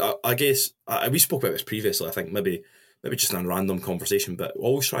mean. I guess we spoke about this previously. I think maybe just in a random conversation, but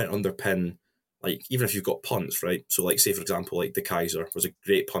always try and underpin, like, even if you've got punts, right? So, like, say for example, like De Kaiser was a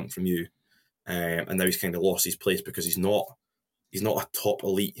great punt from you, and now he's kind of lost his place because he's not a top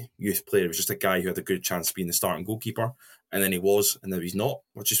elite youth player. He was just a guy who had a good chance of being the starting goalkeeper, and then he was, and now he's not,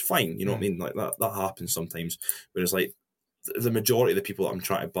 which is fine. You know what I mean? Like that happens sometimes. Whereas, like, the majority of the people that I'm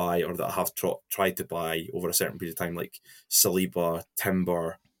trying to buy, or that I have tried to buy over a certain period of time, like Saliba,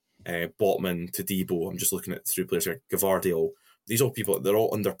 Timber, Botman, Todibo, I'm just looking at 3 players here, Gavardiol, these are all people, they're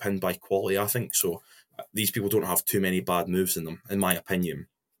all underpinned by quality, I think. So these people don't have too many bad moves in them, in my opinion.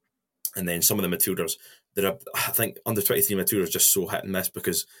 And then some of the midfielders, I think under 23 midfielders just so hit and miss,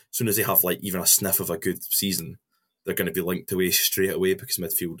 because as soon as they have like even a sniff of a good season, they're going to be linked away straight away, because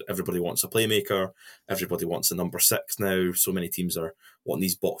midfield, everybody wants a playmaker, everybody wants a number 6 now. So many teams are wanting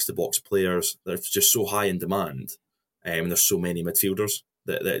these box-to-box players. They're just so high in demand, and there's so many midfielders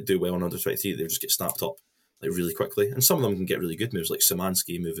that do well on under 23. They just get snapped up like really quickly, and some of them can get really good moves, like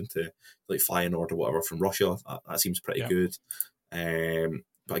Szymanski moving to like Feyenoord or whatever from Russia. That seems pretty good.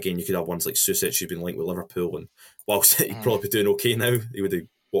 But again, you could have ones like Susic who's been linked with Liverpool, and whilst he'd probably be doing okay now, he would have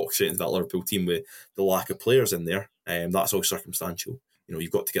walked straight into that Liverpool team with the lack of players in there. That's all circumstantial. You know,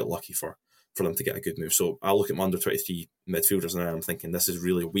 you've got to get lucky for them to get a good move. So I look at my under 23 midfielders and I'm thinking this is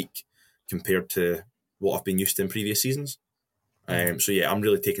really weak compared to what I've been used to in previous seasons. So yeah, I'm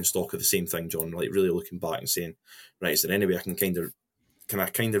really taking stock of the same thing, John. Like really looking back and saying, right, is there any way I can kind of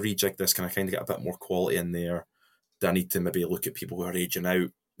rejig this? Can I kind of get a bit more quality in there? Do I need to maybe look at people who are aging out,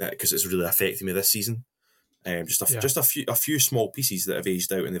 because it's really affecting me this season? Just a few small pieces that have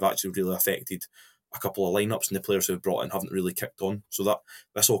aged out, and they've actually really affected a couple of lineups, and the players who have brought in haven't really kicked on. So that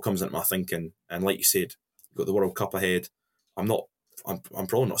this all comes into my thinking. And like you said, you've got the World Cup ahead. I'm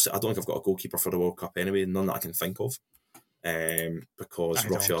probably not. I don't think I've got a goalkeeper for the World Cup anyway. None that I can think of, because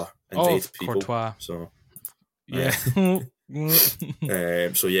Russia invade people. Courtois. So yeah.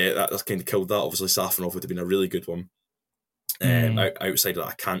 So yeah, that's kind of killed that. Obviously, Safanov would have been a really good one. Outside of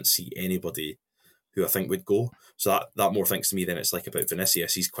that, I can't see anybody who I think would go. So that more thinks to me then it's like about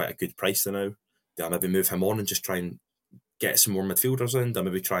Vinicius. He's quite a good price to now. Do I maybe move him on and just try and get some more midfielders in? Do I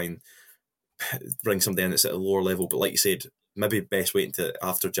maybe try and bring somebody in that's at a lower level? But like you said, maybe best waiting to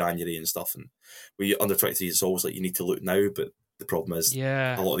after January and stuff. And we under 23, it's always like you need to look now, but the problem is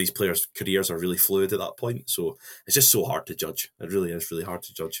a lot of these players' careers are really fluid at that point. So it's just so hard to judge. It really is really hard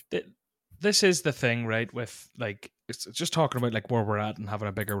to judge. This is the thing, right? With like, it's just talking about like where we're at and having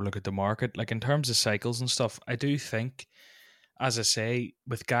a bigger look at the market. Like in terms of cycles and stuff, I do think, as I say,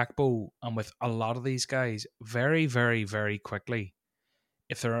 with Gakpo and with a lot of these guys, very, very, very quickly,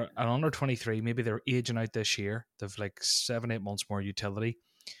 if they're an under 23, maybe they're aging out this year, they've like 7-8 months more utility.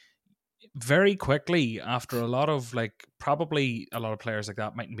 Very quickly, after a lot of like, probably a lot of players like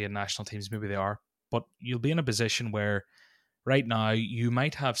that mightn't be in national teams, maybe they are, but you'll be in a position where right now you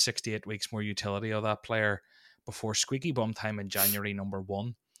might have 68 weeks more utility of that player before squeaky bum time in January, number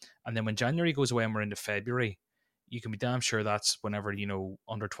 1. And then when January goes away and we're into February, you can be damn sure that's whenever, you know,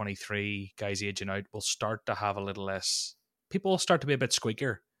 under 23 guys aging out will start to have a little less, people will start to be a bit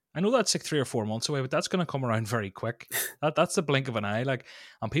squeakier. I know that's like 3 or 4 months away, but that's going to come around very quick. That's the blink of an eye. Like,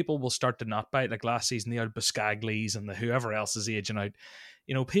 and people will start to not bite. Like last season, the old Buscaglis and the whoever else is aging out.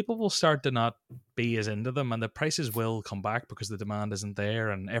 You know, people will start to not be as into them, and the prices will come back because the demand isn't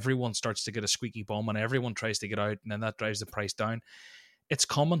there, and everyone starts to get a squeaky bum, and everyone tries to get out, and then that drives the price down. It's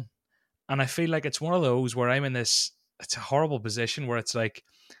coming, and I feel like it's one of those where I'm in this. It's a horrible position where it's like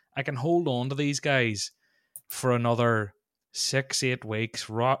I can hold on to these guys for another 6-8 weeks,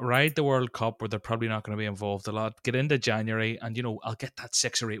 ride the World Cup where they're probably not going to be involved a lot, get into January, and you know, I'll get that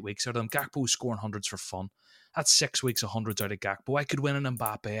 6 or 8 weeks out of them. Gakpo's scoring hundreds for fun. That's 6 weeks of hundreds out of Gakpo. I could win an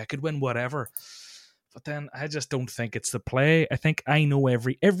Mbappe, I could win whatever. But then I just don't think it's the play. I think I know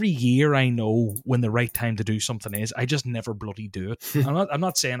every year I know when the right time to do something is. I just never bloody do it. I'm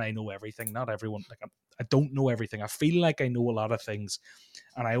not saying I know everything. Not everyone. Like I don't know everything. I feel like I know a lot of things,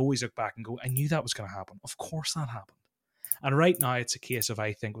 and I always look back and go, I knew that was going to happen. Of course that happened. And right now it's a case of,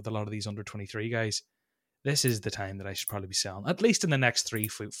 I think with a lot of these under 23 guys, this is the time that I should probably be selling. At least in the next 3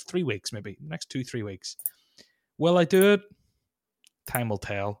 weeks, maybe the next 2-3 weeks. Will I do it? Time will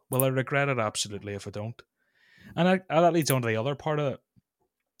tell. Will I regret it? Absolutely, if I don't. And that leads on to the other part of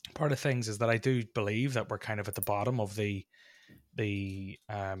things, is that I do believe that we're kind of at the bottom of the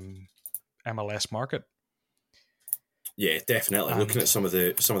MLS market. Yeah, definitely. Looking at some of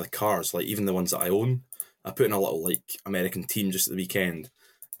the cars, like even the ones that I own, I put in a little like American team just at the weekend,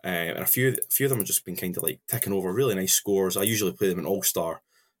 and a few of them have just been kind of like ticking over really nice scores. I usually play them in All Star,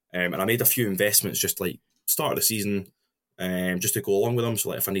 and I made a few investments just like start of the season. Just to go along with them. So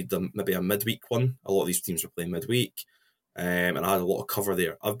like if I need them, maybe a midweek one. A lot of these teams are playing midweek, and I had a lot of cover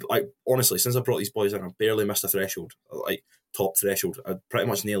there. I honestly, since I brought these boys in, I've barely missed a threshold, like top threshold. I pretty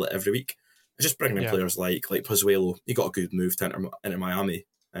much nail it every week. I just bring in players like Pozuelo. He got a good move to enter Miami,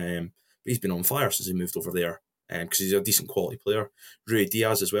 but he's been on fire since he moved over there, because he's a decent quality player. Rui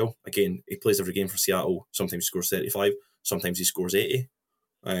Diaz as well. Again, he plays every game for Seattle. Sometimes he scores 35, sometimes he scores 80.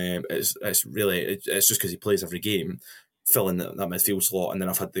 It's just because he plays every game, filling that midfield slot. And then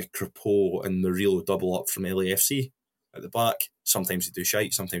I've had the Crepeau and Murillo double up from LAFC at the back. Sometimes they do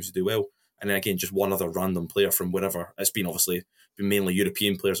shite, sometimes they do well. And then again, just one other random player from wherever. It's been obviously mainly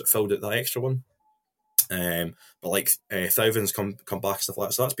European players that filled out that extra one. But like Thousands come back and stuff like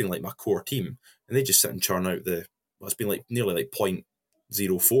that. So that's been like my core team. And they just sit and churn out it's been like nearly like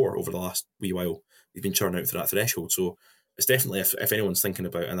 0.04 over the last wee while. They've been churning out to that threshold. So it's definitely, if anyone's thinking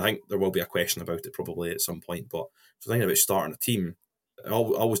about, and I think there will be a question about it probably at some point, but if you're thinking about starting a team, I've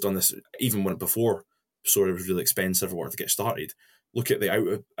always done this, even when before Sora was really expensive or whatever to get started. Look at the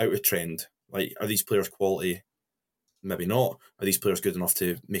out of trend. Like, are these players quality? Maybe not. Are these players good enough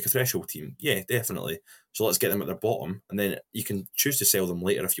to make a threshold team? Yeah, definitely. So let's get them at their bottom, and then you can choose to sell them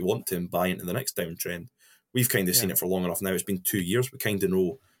later if you want to and buy into the next downtrend. We've kind of seen it for long enough now. It's been 2 years. We kind of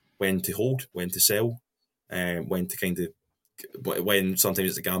know when to hold, when to sell, when to kind of, when sometimes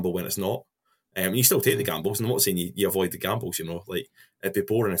it's a gamble, when it's not. You still take the gambles, and I'm not saying you avoid the gambles, like it'd be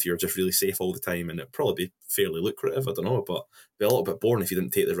boring if you're just really safe all the time, and it'd probably be fairly lucrative, I don't know, but it'd be a little bit boring if you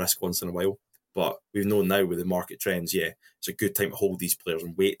didn't take the risk once in a while. But we've known now with the market trends, it's a good time to hold these players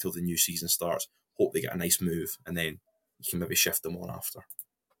and wait till the new season starts, hope they get a nice move, and then you can maybe shift them on after.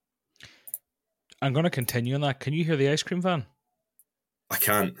 I'm going to continue on that. Can you hear the ice cream van? I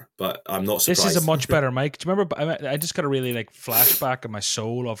can't, but I'm not surprised. This is a much better mic. Do you remember? I just got a really like flashback in my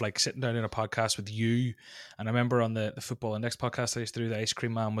soul of like sitting down in a podcast with you, and I remember on the Football Index podcast I used to do, the ice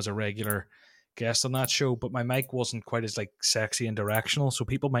cream man was a regular guest on that show, but my mic wasn't quite as like sexy and directional, so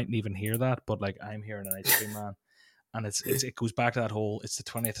people mightn't even hear that. But like, I'm hearing an ice cream man, and it goes back to that whole. It's the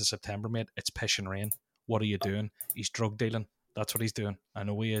 20th of September, mate. It's pissing rain. What are you doing? He's drug dealing. That's what he's doing. I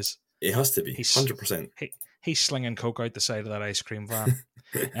know he is. It has to be. 100%. He's slinging coke out the side of that ice cream van.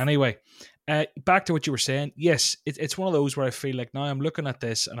 Anyway, back to what you were saying. Yes, it's one of those where I feel like now I'm looking at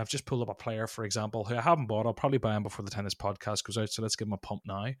this and I've just pulled up a player, for example, who I haven't bought. I'll probably buy him before the time this podcast goes out, so let's give him a pump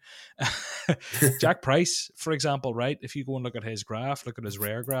now. Jack Price, for example, right? If you go and look at his graph, look at his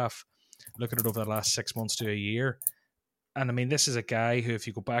rare graph, look at it over the last 6 months to a year. And I mean, this is a guy who, if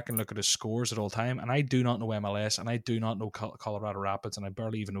you go back and look at his scores at all time, and I do not know MLS, and I do not know Colorado Rapids, and I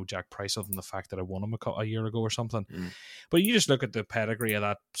barely even know Jack Price other than the fact that I won him a year ago or something. But you just look at the pedigree of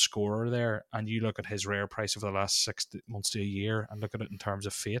that scorer there, and you look at his rare price over the last 6 months to a year, and look at it in terms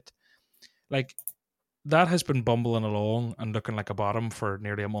of fate. Like, that has been bumbling along and looking like a bottom for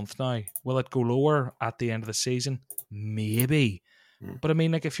nearly a month now. Will it go lower at the end of the season? Maybe. But I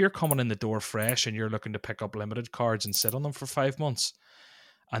mean, like, if you're coming in the door fresh and you're looking to pick up limited cards and sit on them for 5 months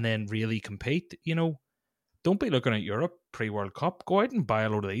and then really compete, don't be looking at Europe pre-World Cup. Go out and buy a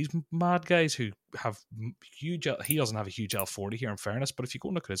load of these mad guys who have huge. He doesn't have a huge L40 here, in fairness, but if you go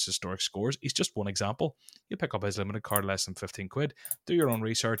and look at his historic scores, he's just one example. You pick up his limited card less than 15 quid, do your own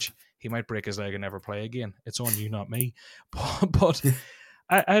research. He might break his leg and never play again. It's on you, not me. But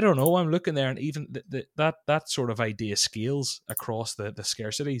I don't know. I'm looking there, and even that sort of idea scales across the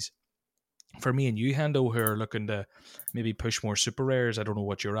scarcities. For me and you, Hendo, who are looking to maybe push more super rares, I don't know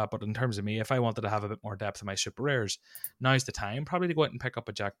what you're at, but in terms of me, if I wanted to have a bit more depth in my super rares, now's the time probably to go out and pick up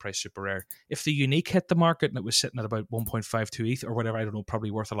a Jack Price super rare. If the unique hit the market and it was sitting at about 1.52 ETH or whatever, I don't know,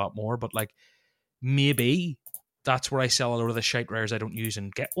 probably worth a lot more, but like, maybe that's where I sell a lot of the shite rares I don't use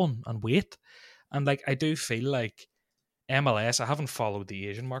and get one and wait. And like, I do feel like MLS, I haven't followed the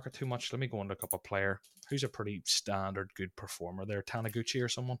Asian market too much. Let me go and look up a player who's a pretty standard good performer there. Taniguchi or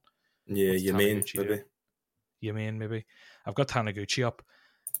someone. Yeah, What's you mean, Taniguchi doing? maybe. You mean maybe? I've got Taniguchi up.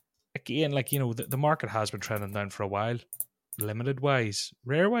 Again, like, the market has been trending down for a while. Limited wise.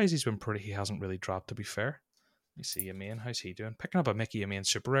 Rare wise, he hasn't really dropped, to be fair. Let me see Yamain. How's he doing? Picking up a Mickey Yamain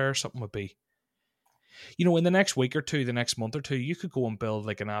super rare or something would be. In the next week or two, the next month or two, you could go and build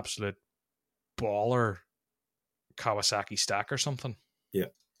like an absolute baller Kawasaki stack or something. Yeah.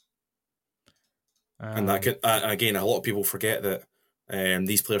 And that can, again, a lot of people forget that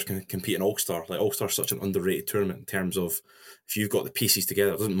these players can compete in All-Star. Like, All-Star is such an underrated tournament in terms of if you've got the pieces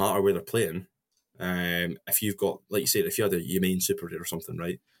together, it doesn't matter where they're playing. If you've got, like you said, if you had a Yamain super rare or something,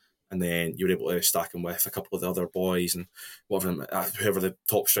 right? And then you were able to stack them with a couple of the other boys and whatever, whoever the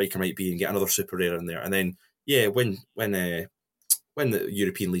top striker might be, and get another super rare in there. And then, yeah, when the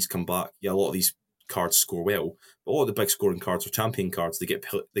European leagues come back, yeah, a lot of these cards score well. But a lot of the big scoring cards are champion cards. They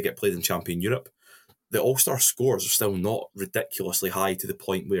get played in Champion Europe. The All-Star scores are still not ridiculously high to the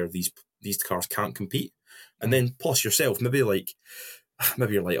point where these cards can't compete. And then plus yourself, maybe you're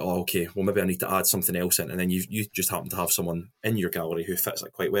like, oh, okay, well, maybe I need to add something else in. And then you just happen to have someone in your gallery who fits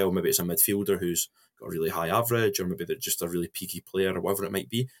it quite well. Maybe it's a midfielder who's got a really high average, or maybe they're just a really peaky player, or whatever it might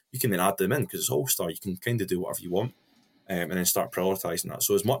be. You can then add them in because it's All-Star. You can kind of do whatever you want, and then start prioritising that.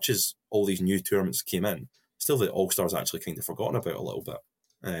 So as much as all these new tournaments came in, still the All-Star's actually kind of forgotten about a little bit.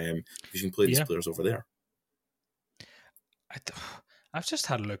 Because you can play these players over there. I've just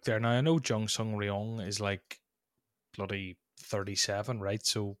had a look there. Now, I know Jung Sung Ryong is like bloody 37, right?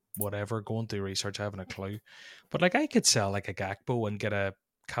 So whatever, go and do research, I haven't a clue. But like, I could sell like a Gakpo and get a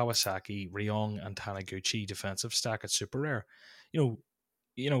Kawasaki, Ryong, and Taniguchi defensive stack at super rare.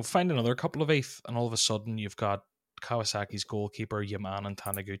 Find another couple of eighth, and all of a sudden you've got Kawasaki's goalkeeper, Yaman, and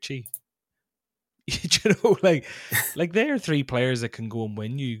Taniguchi. like they are three players that can go and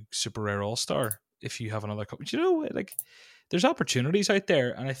win you super rare all-star if you have another couple. There's opportunities out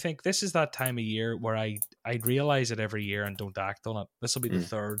there, and I think this is that time of year where I realize it every year and don't act on it. This will be the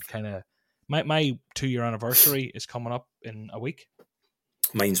third kind of my 2-year anniversary is coming up in a week.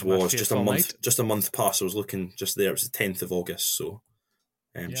 Mine's was just a month past. I was looking just there. It was the 10th of August, so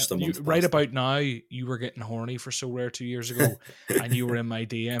just a month. Right about now, you were getting horny for So Rare 2 years ago, and you were in my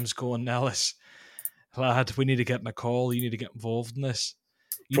DMs going, Nellis, lad, we need to get in a call. You need to get involved in this.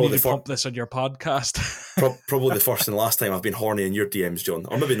 You need to pump this on your podcast. Probably the first and last time I've been horny in your DMs, John.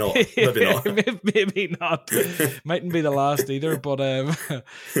 Or maybe not. Maybe not. Maybe not. Mightn't be the last either. But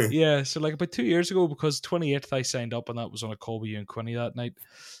yeah, so like about 2 years ago, because 28th I signed up, and that was on a call with you and Quinny that night.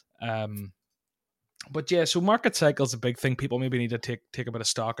 But yeah, so market cycle is a big thing. People maybe need to take a bit of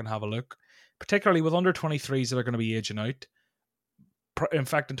stock and have a look, particularly with under 23s that are going to be aging out. In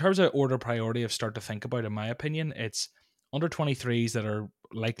fact, in terms of order priority, I've started to think about, in my opinion, it's under 23s that are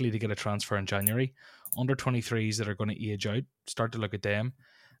likely to get a transfer in January, under 23s that are going to age out, start to look at them.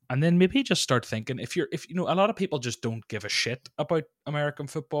 And then maybe just start thinking, if a lot of people just don't give a shit about American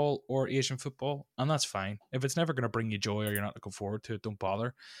football or Asian football, and that's fine. If it's never going to bring you joy or you're not looking forward to it, don't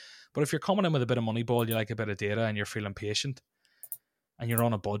bother. But if you're coming in with a bit of money ball, you like a bit of data, and you're feeling patient, and you're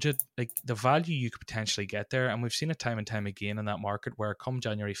on a budget, like the value you could potentially get there, and we've seen it time and time again in that market where come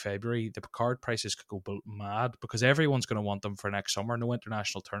January, February, the card prices could go mad because everyone's going to want them for next summer. No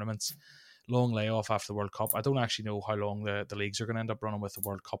international tournaments, long layoff after the World Cup. I don't actually know how long the leagues are going to end up running with the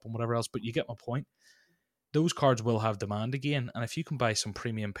World Cup and whatever else, but you get my point. Those cards will have demand again, and if you can buy some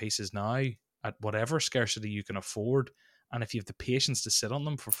premium pieces now at whatever scarcity you can afford, and if you have the patience to sit on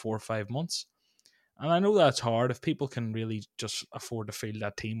them for 4 or 5 months, and I know that's hard. If people can really just afford to field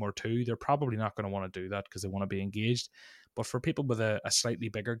that team or two, they're probably not going to want to do that because they want to be engaged. But for people with a slightly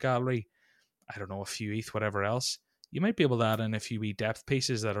bigger gallery, I don't know, a few ETH, whatever else, you might be able to add in a few wee depth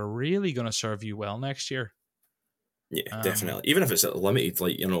pieces that are really going to serve you well next year. Yeah, definitely. Even if it's at limited,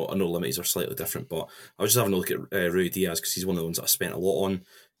 I know limiteds are slightly different, but I was just having a look at Rui Diaz because he's one of the ones that I spent a lot on.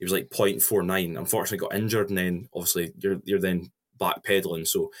 He was like 0.49. Unfortunately, got injured, and then obviously you're then backpedaling,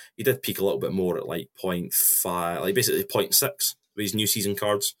 so he did peak a little bit more at like 0.5, like basically 0.6 with his new season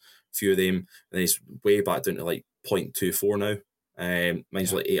cards, a few of them, and then he's way back down to like 0.24 now.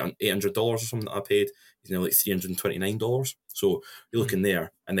 Mine's like $800 or something that I paid. He's now like $329. So you're looking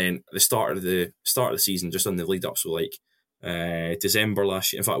there, and then the start of the season, just on the lead up, so like December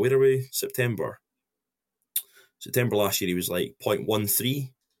last year. In fact, where are we? September last year, he was like 0.13,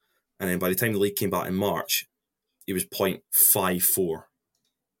 and then by the time the league came back in March, he was 0.54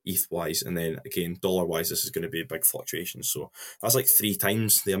 ETH wise, and then again dollar wise, this is going to be a big fluctuation. So that's like 3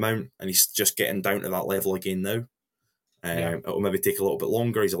 times the amount, and he's just getting down to that level again now. It'll maybe take a little bit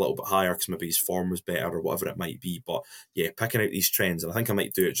longer. He's a little bit higher because maybe his form was better or whatever it might be. But yeah, picking out these trends, and I think I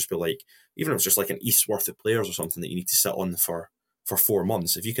might do it just be like, even if it's just like an ETH's worth of players or something that you need to sit on for 4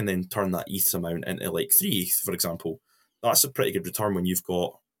 months, if you can then turn that ETH amount into like 3 ETH, for example, that's a pretty good return when you've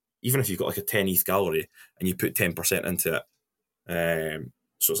got, even if you've got like a 10 ETH gallery and you put 10% into it.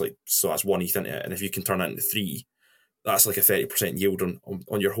 So that's 1 ETH into it. And if you can turn that into 3, that's like a 30% yield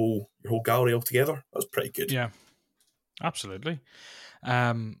on your whole gallery altogether. That's pretty good. Yeah, absolutely.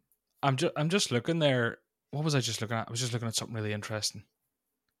 I'm just looking there. What was I just looking at? I was just looking at something really interesting.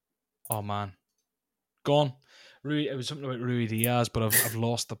 Oh man, gone. It was something about Rui Diaz, but I've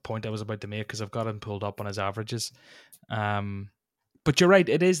lost the point I was about to make because I've got him pulled up on his averages. But you're right,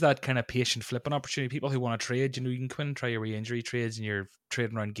 it is that kind of patient flipping opportunity. People who want to trade, you can come in and try your re-injury trades and you're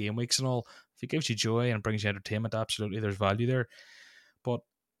trading around game weeks and all. If it gives you joy and brings you entertainment, absolutely, there's value there. But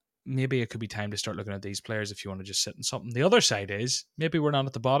maybe it could be time to start looking at these players if you want to just sit in something. The other side is, maybe we're not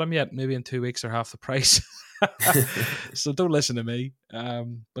at the bottom yet. Maybe in 2 weeks they're half the price. So don't listen to me,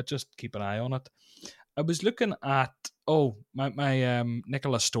 but just keep an eye on it. I was looking at, my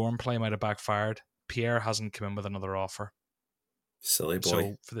Nicholas Storm play might have backfired. Pierre hasn't come in with another offer. Silly boy.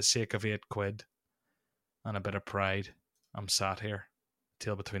 So for the sake of £8 and a bit of pride, I'm sat here,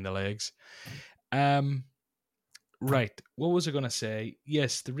 tail between the legs. Right, what was I going to say?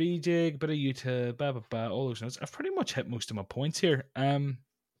 Yes, the rejig, bit of YouTube, all those notes. I've pretty much hit most of my points here.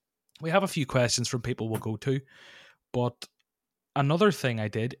 We have a few questions from people we'll go to, but another thing I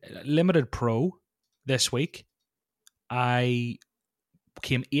did, Limited Pro this week, I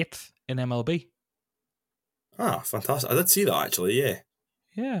came 8th in MLB. Ah, fantastic. I did see that actually, yeah.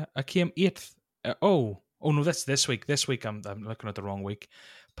 Yeah, I came 8th. No, that's this week. This week I'm looking at the wrong week.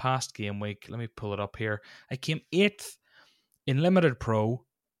 Past game week. Let me pull it up here. I came 8th in Limited Pro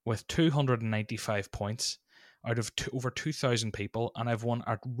with 295 points out of over 2,000 people, and I've won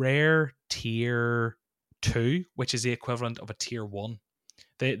a rare tier 2, which is the equivalent of a tier 1.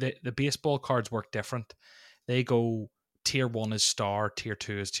 The baseball cards work different. They go tier 1 is star, tier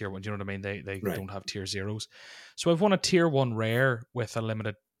 2 is tier 1. Do you know what I mean? They right. don't have tier zeros. So I've won a tier 1 rare with a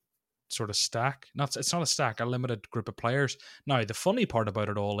limited sort of stack. It's not a stack, a limited group of players. Now, the funny part about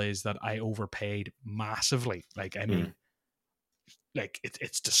it all is that I overpaid massively.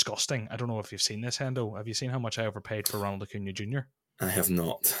 It's disgusting. I don't know if you've seen this, Hendo. Have you seen how much I overpaid for Ronald Acuna Jr.? I have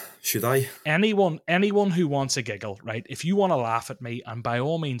not. Should I? Anyone who wants a giggle, right? If you want to laugh at me, and by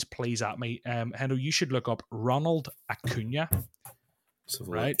all means, please at me, Hendo, you should look up Ronald Acuna.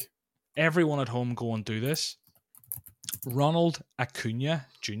 Right? Look. Everyone at home go and do this. Ronald Acuna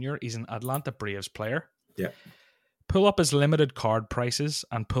Jr. He's an Atlanta Braves player. Yeah. Pull up his limited card prices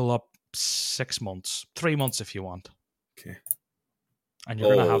and pull up 6 months, 3 months if you want. Okay. And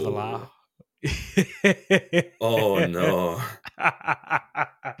you're going to have the laugh. Oh no.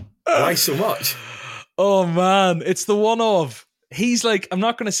 Why so much? Oh man, it's the one of. He's like, I'm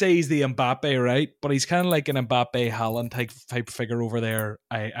not going to say he's the Mbappe, right? But he's kind of like an Mbappe Haaland type figure over there.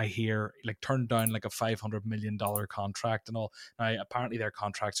 I hear, like, turned down like a $500 million contract and all. Now, apparently their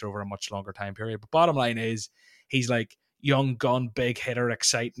contracts are over a much longer time period. But bottom line is, he's like young gun, big hitter,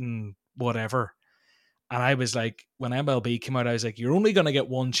 exciting, whatever. And I was like, when MLB came out, I was like, you're only going to get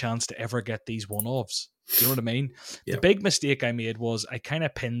one chance to ever get these one-offs. Do you know what I mean? Yep. The big mistake I made was I kind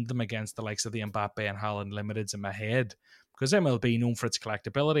of pinned them against the likes of the Mbappe and Haaland limiteds in my head. Because MLB, known for its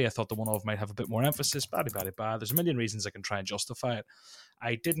collectability, I thought the one-off might have a bit more emphasis. Bad. There's a million reasons I can try and justify it.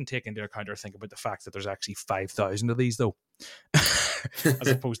 I didn't take into account or think about the fact that there's actually 5,000 of these, though, as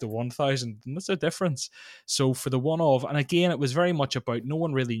opposed to 1,000. And that's a difference. So for the one-off, and again, it was very much about no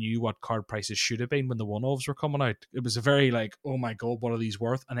one really knew what card prices should have been when the one-offs were coming out. It was a very like, oh my God, what are these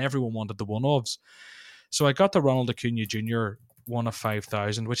worth? And everyone wanted the one-offs. So I got the Ronald Acuna Jr. 1 of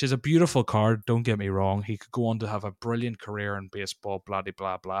 5,000, which is a beautiful card. Don't get me wrong. He could go on to have a brilliant career in baseball, blah,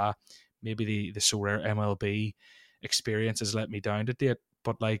 blah, blah. Maybe the so rare MLB experience has let me down to date.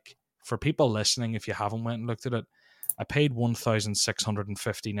 But like, for people listening, if you haven't went and looked at it, I paid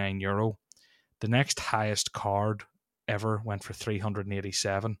 €1,659. The next highest card ever went for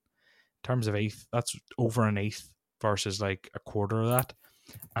 387. In terms of ETH, that's over an ETH versus like a quarter of that.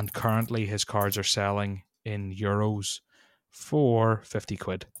 And currently his cards are selling in euros for 50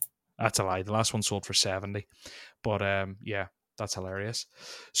 quid. That's a lie. The last one sold for 70. But yeah, that's hilarious.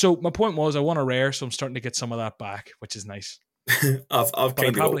 So my point was, I want a rare, so I'm starting to get some of that back, which is nice. I've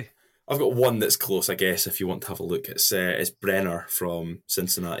got one that's close, I guess, if you want to have a look. It's Brenner from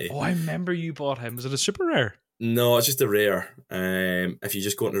Cincinnati. Oh, I remember you bought him. Was it a super rare? No, it's just a rare. If you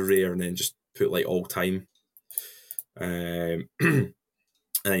just go into rare and then just put like all time, and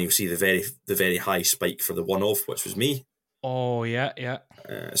then you'll see the very high spike for the one-off, which was me. Oh, yeah, yeah.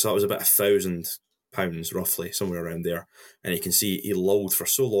 So that was about £1,000 roughly, somewhere around there. And you can see he lulled for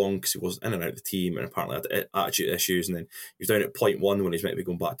so long because he was in and out of the team and apparently had attitude issues. And then he was down at 0.1 when he's meant to be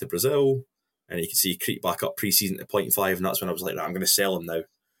going back to Brazil. And you can see he creep back up pre-season to 0.5, and that's when I was like, right, I'm going to sell him now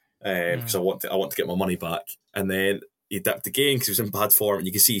because I want to get my money back. And then he dipped again because he was in bad form, and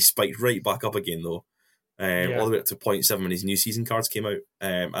you can see he spiked right back up again though, all the way up to 0.7 when his new season cards came out.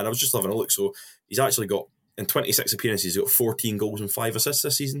 And I was just having a look, so he's actually got, in 26 appearances, he's got 14 goals and 5 assists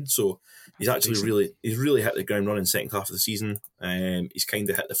this season. So he's actually really hit the ground running second half of the season. He's kind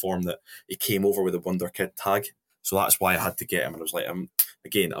of hit the form that he came over with a Wonder Kid tag. So that's why I had to get him. And I was like, I'm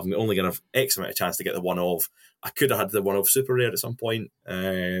only going to have X amount of chance to get the one of. I could have had the one of super rare at some point.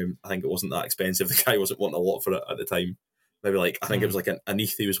 I think it wasn't that expensive. The guy wasn't wanting a lot for it at the time. Maybe I think it was like an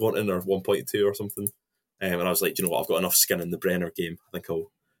ETH he was wanting, or 1.2 or something. And I was like, you know what, I've got enough skin in the Brenner game. I think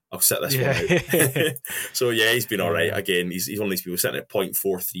I'll set this one out. So yeah, he's been all right. Again, he's one of these people sitting at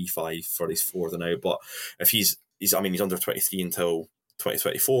 0.435 for his fourth and out. But if he's under 23 until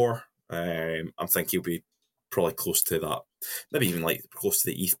 2024. I'm thinking he'll be probably close to that, maybe even close to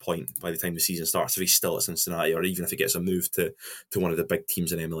the ETH point by the time the season starts, if he's still at Cincinnati, or even if he gets a move to one of the big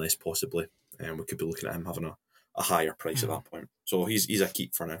teams in MLS possibly. We could be looking at him having a higher price at that point. So he's a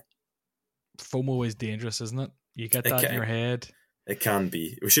keep for now. FOMO is dangerous, isn't it? You get that in your head. It can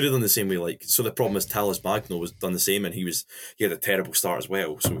be. We should have done the same way. So the problem is Talis Magno was done the same, and he had a terrible start as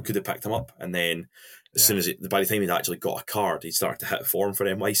well. So we could have picked him up, and then as soon as by the time he'd actually got a card, he'd started to hit form for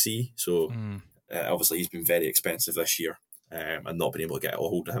NYC. So obviously he's been very expensive this year, and not been able to get a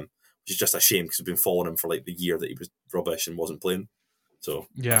hold of him, which is just a shame because we've been following him for the year that he was rubbish and wasn't playing. So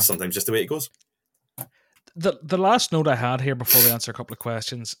that's sometimes just the way it goes. The last note I had here before we answer a couple of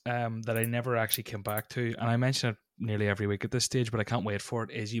questions that I never actually came back to, and I mention it nearly every week at this stage, but I can't wait for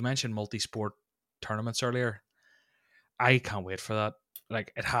it, is you mentioned multi-sport tournaments earlier. I can't wait for that.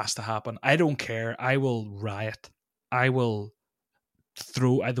 It has to happen. I don't care. I will riot. I will there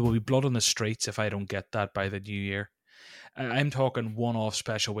will be blood on the streets if I don't get that by the new year. I'm talking one-off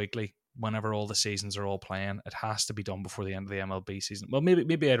special weekly. Whenever all the seasons are all playing, it has to be done before the end of the MLB season. Well,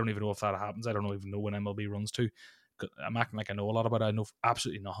 maybe I don't even know if that happens. I don't even know when MLB runs to. I'm acting like I know a lot about it. I know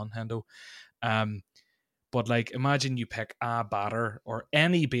absolutely nothing, Hendo. But imagine you pick a batter or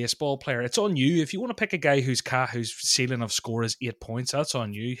any baseball player. It's on you. If you want to pick a guy whose ceiling of score is 8 points, that's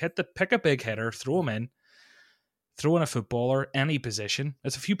on you. Pick a big hitter, throw him in. Throw in a footballer, any position.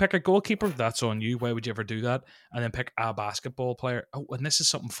 If you pick a goalkeeper, that's on you. Why would you ever do that? And then pick a basketball player. Oh, and this is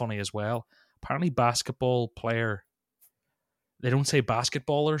something funny as well. Apparently, basketball player, they don't say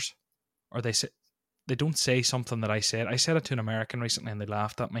basketballers, or they don't say something that I said. I said it to an American recently, and they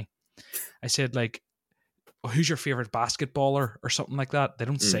laughed at me. I said who's your favorite basketballer or something like that? They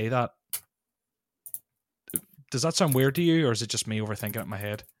don't say that. Does that sound weird to you, or is it just me overthinking it in my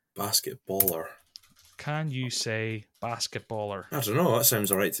head? Basketballer. Can you say basketballer? I don't know. That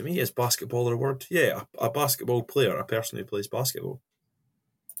sounds all right to me. Is basketballer a word? Yeah, a basketball player, a person who plays basketball.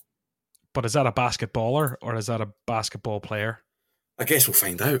 But is that a basketballer or is that a basketball player? I guess we'll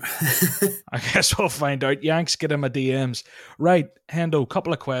find out. I guess we'll find out. Yanks, get in my DMs. Right, Hendo,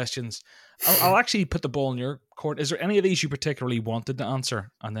 couple of questions. I'll actually put the ball in your court. Is there any of these you particularly wanted to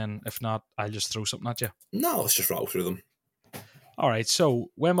answer? And then if not, I'll just throw something at you. No, let's just rattle through them. All right,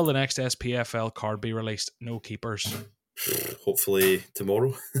 so when will the next SPFL card be released? No keepers. Hopefully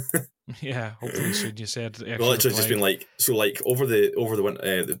tomorrow. Yeah, hopefully soon. You said. Well, it's just been over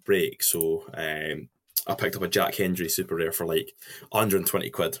the break. So I picked up a Jack Hendry super rare for 120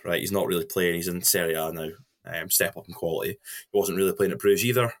 quid. Right, he's not really playing. He's in Serie A now. Step up in quality. He wasn't really playing at Bruges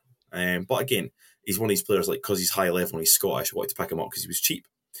either. But again, he's one of these players because he's high level and he's Scottish. I wanted to pick him up because he was cheap.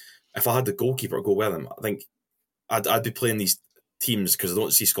 If I had the goalkeeper go with him, I think I'd be playing these teams because I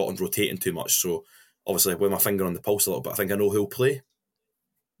don't see Scotland rotating too much. So obviously, with my finger on the pulse a little bit, I think I know who'll play.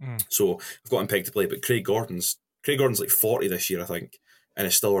 So I've got him pegged to play. But Craig Gordon's 40 this year, I think, and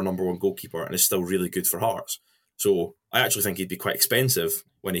is still our number one goalkeeper and is still really good for Hearts. So I actually think he'd be quite expensive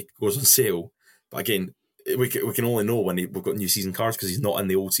when he goes on sale. But again, we can only know when we've got new season cards because he's not in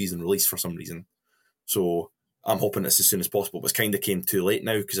the old season release for some reason. So I'm hoping it's as soon as possible. But it's kind of came too late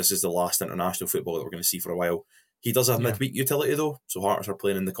now because this is the last international football that we're going to see for a while. He does have midweek utility though, so Hearts are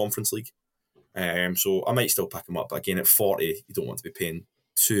playing in the Conference League. So I might still pick him up, but again at 40, you don't want to be paying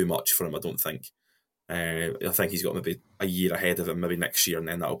too much for him, I don't think. I think he's got maybe a year ahead of him, maybe next year, and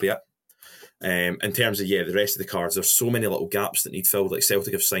then that'll be it. In terms of the rest of the cards, there's so many little gaps that need filled.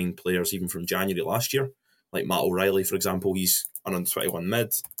 Celtic have signed players even from January last year, like Matt O'Reilly, for example. He's an under 21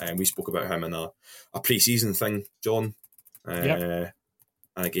 mid, and we spoke about him in a pre-season thing, John. And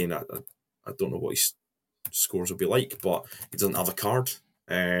again, I don't know what he's scores will be like, but he doesn't have a card.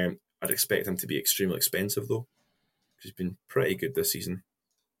 I'd expect him to be extremely expensive, though. He's been pretty good this season.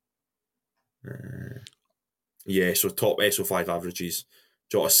 So top SO5 averages.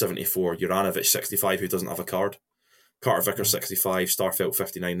 Jota 74, Juranovic 65, who doesn't have a card. Carter Vickers 65, Starfelt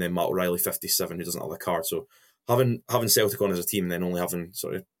 59, then Matt O'Reilly 57, who doesn't have a card. So having Celtic on as a team and then only having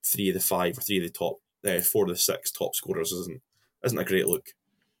sort of 3 of the 5 or 3 of the top, 4 of the 6 top scorers isn't a great look.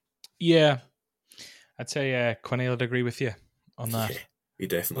 Yeah, I'd say Quinny would agree with you on that. Yeah, he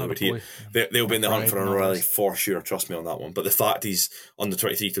definitely would. They'll be in the hunt for an O'Reilly for sure, trust me on that one. But the fact he's under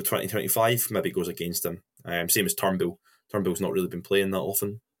 23 to 2025 maybe goes against him. Same as Turnbull. Turnbull's not really been playing that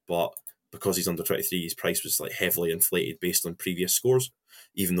often, but because he's under 23, his price was like heavily inflated based on previous scores,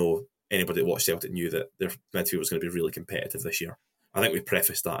 even though anybody that watched Celtic knew that their midfield was going to be really competitive this year. I think we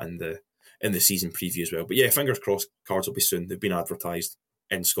prefaced that in the season preview as well. But yeah, fingers crossed, cards will be soon. They've been advertised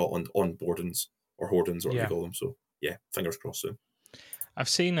in Scotland on Boardens or Hoardens, or what they call them. So yeah, fingers crossed soon. I've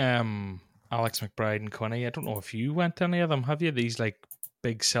seen Alex McBride and Quinny. I don't know if you went to any of them. Have you? These like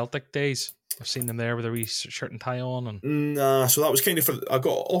big Celtic days? I've seen them there with a wee shirt and tie on. And nah, so that was kind of I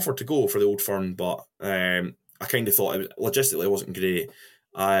got offered to go for the Old Firm, but I kind of thought logistically it wasn't great.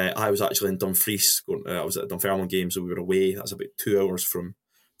 I was actually in Dumfries. I was at Dunfermline game, so we were away. That's about 2 hours from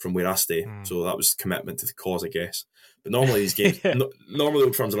where I stay. So that was commitment to the cause, I guess. But normally these games, normally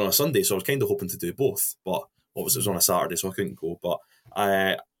Old Firms are on a Sunday, so I was kind of hoping to do both. But obviously it was on a Saturday, so I couldn't go. But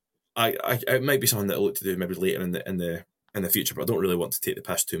it might be something that I look to do maybe later in the future, but I don't really want to take the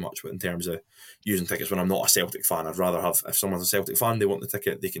piss too much in terms of using tickets when I'm not a Celtic fan. I'd rather have, if someone's a Celtic fan, they want the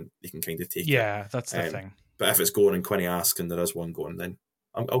ticket, they can kind of take it. Yeah, that's the thing. But if it's going and Quinny asks and there is one going, then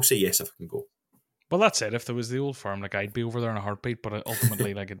I'll say yes if I can go. Well, that's it. If there was the Old Firm, like I'd be over there in a heartbeat, but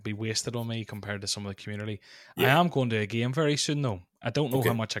ultimately, like it'd be wasted on me compared to some of the community. Yeah. I am going to a game very soon, though. I don't know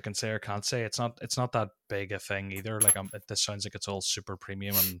how much I can say or can't say. It's not that big a thing either. Like this sounds like it's all super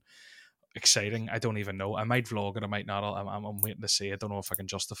premium and exciting. I don't even know. I might vlog it. I might not. I'm waiting to see. I don't know if I can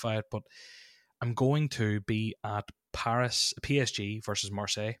justify it, but I'm going to be at Paris PSG versus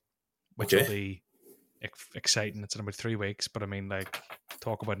Marseille, which will be exciting. It's in about 3 weeks, but I mean, like,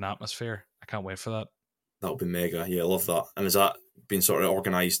 talk about an atmosphere. I can't wait for that. That'll be mega. Yeah, I love that. And is that been sort of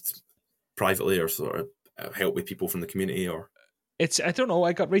organised privately or sort of helped with people from the community, or? I don't know.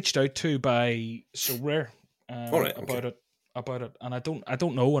 I got reached out to by So Rare about it, and I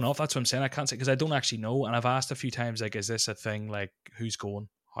don't know enough. That's what I'm saying. I can't say because I don't actually know. And I've asked a few times, like, is this a thing? Like, who's going?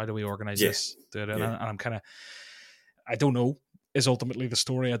 How do we organise this? And I'm kind of, I don't know. Is ultimately the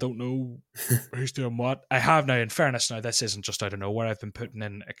story. I don't know who's doing what. I have now, in fairness, this isn't just out of nowhere. I've been putting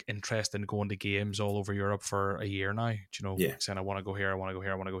in interest in going to games all over Europe for a year now. Saying I want to go here, I want to go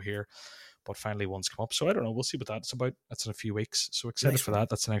here, I want to go here. But finally one's come up. So I don't know. We'll see what that's about. That's in a few weeks. So excited for that.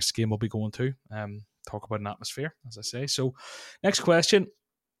 That's the next game we'll be going to. Talk about an atmosphere, as I say. So next question.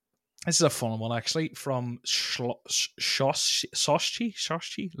 This is a fun one, actually, from Shoshi.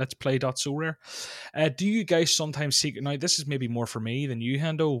 Let's play So Rare. Do you guys sometimes secretly... Now, this is maybe more for me than you,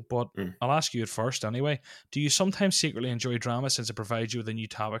 Hendo, but I'll ask you it first anyway. Do you sometimes secretly enjoy drama since it provides you with a new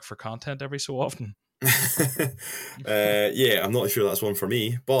topic for content every so often? Yeah, I'm not sure that's one for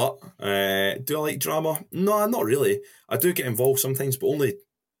me, but do I like drama? No, not really. I do get involved sometimes, but only...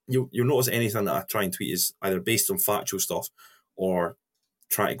 You'll notice anything that I try and tweet is either based on factual stuff or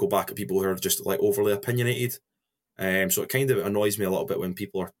trying to go back at people who are just like overly opinionated. So it kind of annoys me a little bit when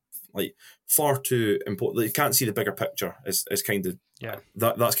people are like far too important. Like, you can't see the bigger picture. Is kind of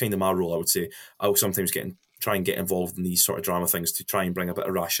that's kind of my role. I would say I'll sometimes try and get involved in these sort of drama things to try and bring a bit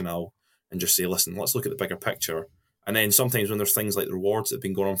of rationale and just say, listen, let's look at the bigger picture. And then sometimes when there's things like the rewards that have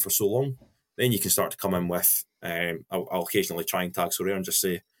been going on for so long, then you can start to come in with. I'll occasionally try and tag So Rare and just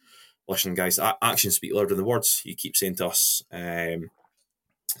say, listen, guys, actions speak louder than words. You keep saying to us,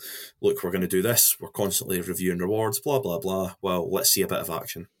 look, we're going to do this. We're constantly reviewing rewards, blah, blah, blah. Well, let's see a bit of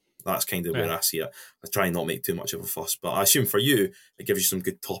action. That's kind of where I see it. I try and not make too much of a fuss. But I assume for you, it gives you some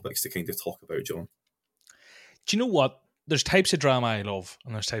good topics to kind of talk about, John. Do you know what? There's types of drama I love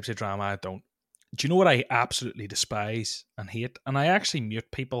and there's types of drama I don't. Do you know what I absolutely despise and hate? And I actually mute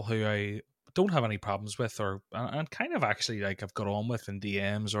people who I don't have any problems with and kind of actually like I've got on with in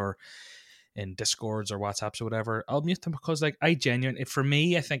DMs or in Discords or WhatsApps or whatever. I'll mute them because like I genuinely, for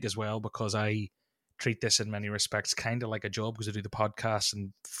me, I think as well, because I treat this in many respects kind of like a job because I do the podcast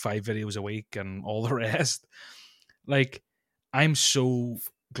and 5 videos a week and all the rest. Like I'm so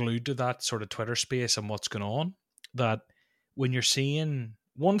glued to that sort of Twitter space and what's going on that when you're seeing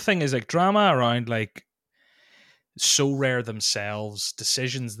one thing is like drama around like So Rare themselves,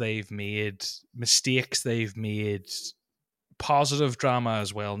 decisions they've made, mistakes they've made, positive drama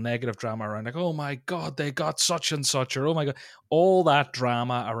as well, negative drama around like, oh my God, they got such and such, or oh my God, all that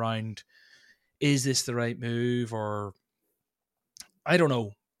drama around, is this the right move? Or I don't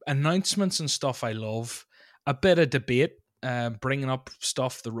know, announcements and stuff I love. A bit of debate, bringing up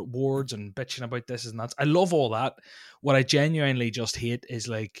stuff, the rewards and bitching about this and that. I love all that. What I genuinely just hate is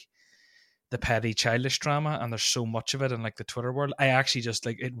like the petty childish drama, and there's so much of it in like the Twitter world. I actually just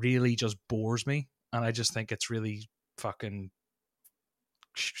like, it really just bores me, and I just think it's really fucking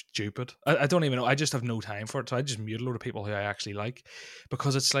stupid. I don't even know. I just have no time for it, so I just mute a load of people who I actually like,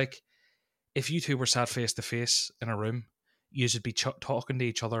 because it's like, if you two were sat face to face in a room, you should be talking to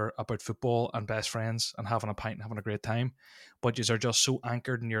each other about football and best friends and having a pint and having a great time, but you are just so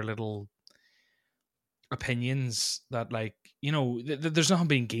anchored in your little opinions that, like, you know, there's nothing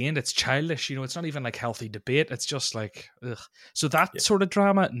being gained. It's childish, you know. It's not even like healthy debate. It's just like, ugh. So that sort of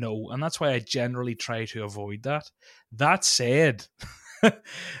drama, no, and that's why I generally try to avoid that. That said,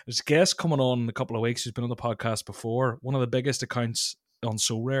 there's a guest coming on in a couple of weeks who's been on the podcast before, one of the biggest accounts on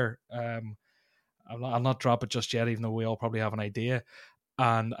SoRare. I'll not drop it just yet, even though we all probably have an idea.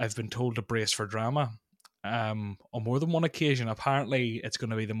 And I've been told to brace for drama on more than one occasion. Apparently, it's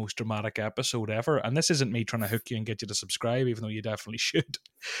going to be the most dramatic episode ever. And this isn't me trying to hook you and get you to subscribe, even though you definitely should.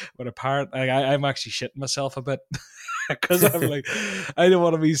 But apparently, I'm actually shitting myself a bit. Because I'm like, I don't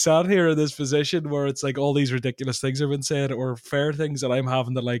want to be sat here in this position where it's like all these ridiculous things have been said, or fair things that I'm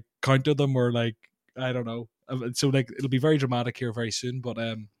having to like counter them, or like, I don't know. So like, it'll be very dramatic here very soon. But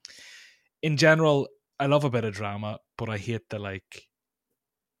in general, I love a bit of drama, but I hate the like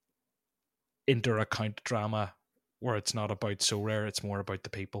inter-account drama where it's not about SoRare, it's more about the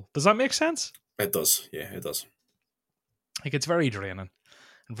people. Does that make sense? It does. Yeah, it does. Like, it's very draining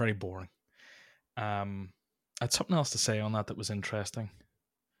and very boring. I had something else to say on that was interesting,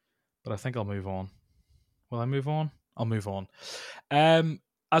 but I think I'll move on. Will I move on? I'll move on.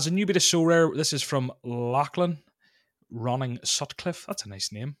 As a newbie to SoRare, this is from Lachlan Ronning Sutcliffe. That's a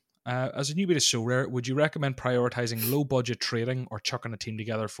nice name. As a newbie to SoRare, would you recommend prioritizing low-budget trading or chucking a team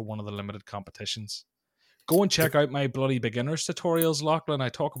together for one of the limited competitions? Go and check out my bloody beginners tutorials, Lachlan. I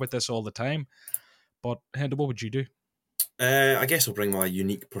talk about this all the time. But, Hendo, what would you do? I guess I'll bring my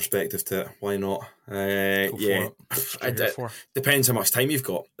unique perspective to it. Why not? Yeah, it depends how much time you've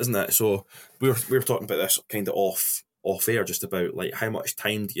got, isn't it? So we were talking about this kind of off air, just about like how much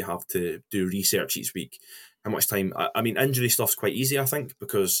time do you have to do research each week? How much time? I mean, injury stuff's quite easy, I think,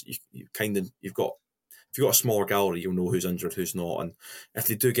 because you've got, if you've got a smaller gallery, you'll know who's injured, who's not, and if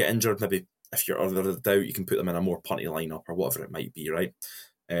they do get injured, maybe if you're under the doubt, you can put them in a more punty lineup or whatever it might be, right?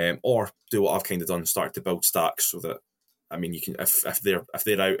 Or do what I've kind of done, start to build stacks so that, I mean, you can, if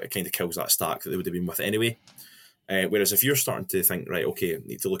they're out, it kind of kills that stack that they would have been with anyway. Whereas if you're starting to think, right, okay, I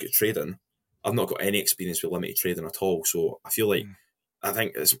need to look at trading, I've not got any experience with limited trading at all, so I feel like, I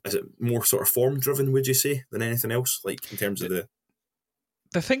think, is it more sort of form driven, would you say, than anything else? Like in terms of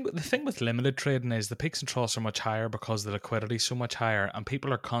the thing with limited trading is the peaks and troughs are much higher because the liquidity is so much higher, and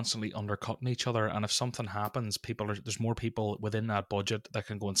people are constantly undercutting each other. And if something happens, there's more people within that budget that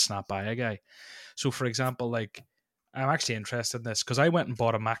can go and snap by a guy. So, for example, like, I'm actually interested in this because I went and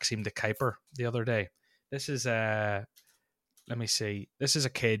bought a Maxime de Kuiper the other day. This is let me see. This is a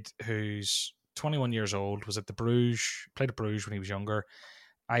kid who's 21 years old, was at the Bruges, played at Bruges when he was younger.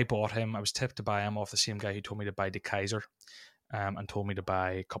 I bought him. I was tipped to buy him off the same guy who told me to buy De Keyser, and told me to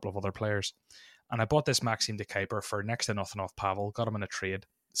buy a couple of other players. And I bought this Maxime de Kuiper for next to nothing off Pavel. Got him in a trade.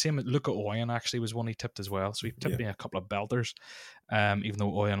 Same with Luca Oyen actually was one he tipped as well. So he tipped me a couple of belters, even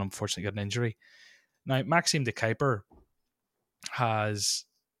though Oyen unfortunately got an injury. Now, Maxime de Kuiper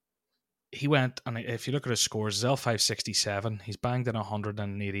he went, and if you look at his scores, he's L567. He's banged in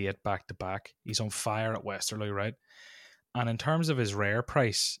 188 back to back. He's on fire at Westerlo, right? And in terms of his rare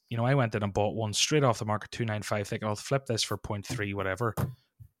price, you know, I went in and bought one straight off the market, 295, thinking I'll flip this for 0.3, whatever.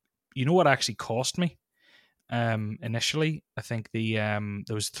 You know what actually cost me? Initially, I think there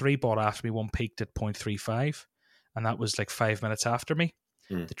was 3 bought after me, one peaked at 0.35, and that was like 5 minutes after me.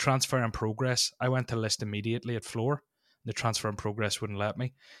 The transfer in progress, I went to list immediately at floor. The transfer in progress wouldn't let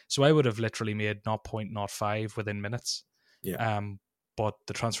me. So I would have literally made 0.05 within minutes. Yeah. But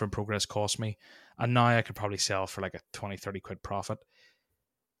the transfer in progress cost me. And now I could probably sell for like a 20, 30 quid profit.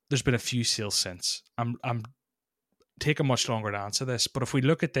 There's been a few sales since. I'm taking much longer to answer this. But if we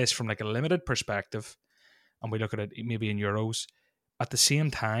look at this from like a limited perspective, and we look at it maybe in euros, at the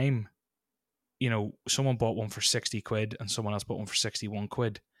same time, you know, someone bought one for 60 quid and someone else bought one for 61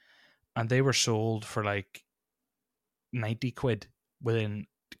 quid. And they were sold for like 90 quid within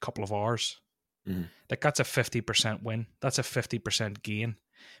a couple of hours. Like, that's a 50% win. That's a 50% gain.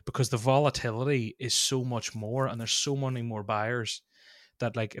 because the volatility is so much more, and there's so many more buyers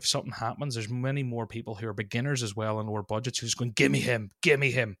that, like, if something happens, there's many more people who are beginners as well and lower budgets who's going, give me him, give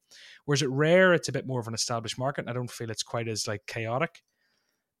me him. Whereas at Rare, it's a bit more of an established market, and I don't feel it's quite as like chaotic.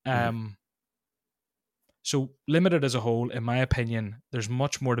 So Limited as a whole, in my opinion, there's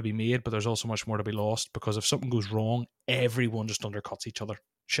much more to be made, but there's also much more to be lost, because if something goes wrong, everyone just undercuts each other,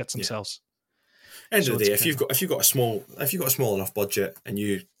 shits themselves. End of the day, if you've got a small enough budget and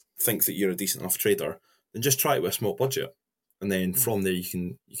you think that you're a decent enough trader, then just try it with a small budget. And then from there you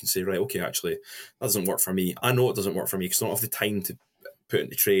can say, right, okay, actually, that doesn't work for me. I know it doesn't work for me because I don't have the time to put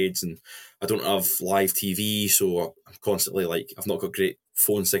into trades, and I don't have live TV, so I'm constantly like, I've not got great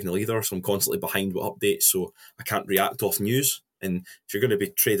phone signal either, so I'm constantly behind with updates, so I can't react off news. And if you're going to be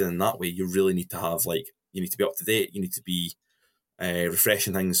trading in that way, you really need to have, like, you need to be up to date, you need to be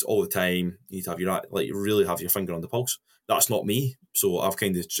refreshing things all the time, you need to have you really have your finger on the pulse. That's not me, so I've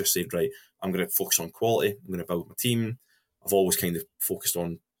kind of just said, right, I'm going to focus on quality, I'm going to build my team. I've always kind of focused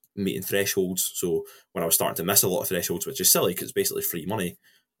on meeting thresholds. So when I was starting to miss a lot of thresholds, which is silly because it's basically free money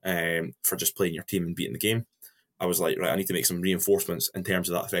for just playing your team and beating the game, I was like, right, I need to make some reinforcements in terms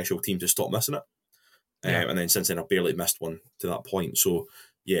of that threshold team to stop missing it. And then since then, I've barely missed one to that point. So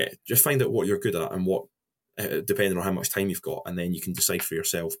yeah, just find out what you're good at and what, depending on how much time you've got, and then you can decide for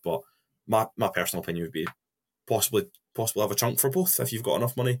yourself. But my personal opinion would be possibly have a chunk for both if you've got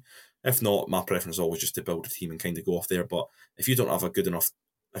enough money. If not, my preference is always just to build a team and kind of go off there. But if you don't have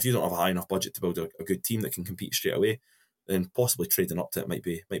a high enough budget to build a good team that can compete straight away, then possibly trading up to it might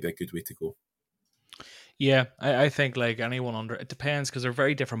be a good way to go. Yeah, I think like anyone under, it depends, because they're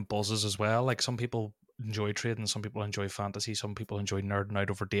very different buzzes as well. Like some people enjoy trading, some people enjoy fantasy, some people enjoy nerding out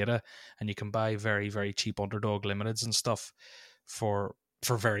over data, and you can buy very, very cheap underdog limiteds and stuff for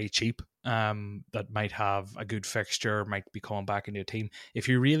very cheap, that might have a good fixture, might be coming back into your team. If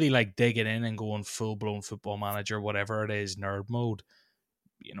you really like digging in and going full blown Football Manager, whatever it is, nerd mode,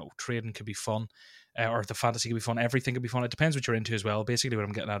 trading could be fun, or the fantasy could be fun. Everything could be fun. It depends what you're into as well. Basically, what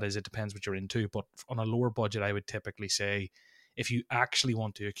I'm getting at is it depends what you're into. But on a lower budget, I would typically say if you actually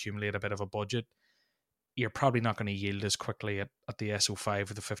want to accumulate a bit of a budget, you're probably not going to yield as quickly at the SO5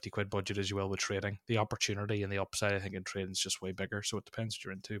 with the 50 quid budget as you will with trading. The opportunity and the upside, I think, in trading is just way bigger. So it depends what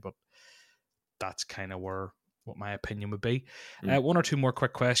you're into, but that's kind of what my opinion would be. One or two more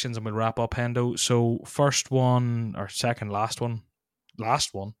quick questions and we'll wrap up, Hendo. So first one, or second last one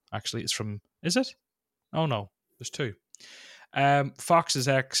actually, is from, is it? Oh no, there's two. Fox is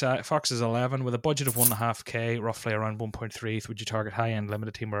 11 with a budget of 1.5k, roughly around 1.3. Would you target high-end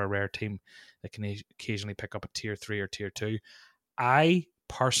limited team or a rare team that can occasionally pick up a tier 3 or tier 2? I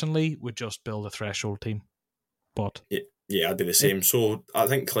personally would just build a threshold team, but yeah, I'd be the same. So I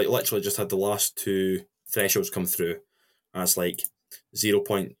think like literally just had the last two thresholds come through, and it's like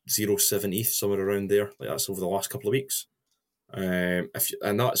 0.07 ETH, somewhere around there. Like that's over the last couple of weeks. If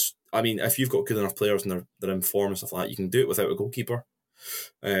you've got good enough players and they're in form and stuff like that, you can do it without a goalkeeper.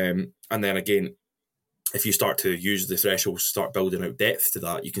 And then again, if you start to use the thresholds, start building out depth to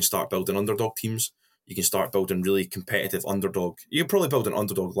that, you can start building underdog teams. You can start building really competitive underdog. You can probably build an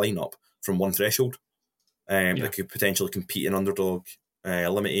underdog lineup from one threshold that could potentially compete in underdog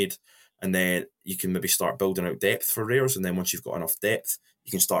limited. And then you can maybe start building out depth for rares. And then once you've got enough depth,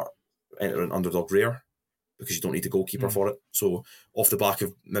 you can start entering underdog rare, because you don't need a goalkeeper for it. So off the back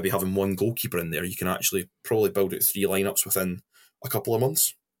of maybe having one goalkeeper in there, you can actually probably build out 3 lineups within a couple of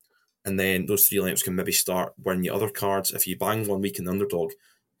months. And then those 3 lineups can maybe start winning you other cards. If you bang 1 week in the underdog,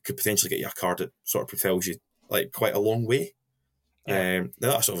 could potentially get you a card that sort of propels you like quite a long way. Now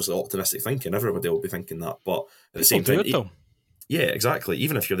that's obviously optimistic thinking. Everybody will be thinking that. But at the same time, yeah, exactly.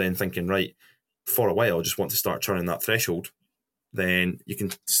 Even if you're then thinking, right, for a while, I just want to start turning that threshold, then you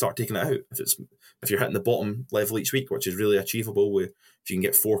can start taking it out. If you're hitting the bottom level each week, which is really achievable, if you can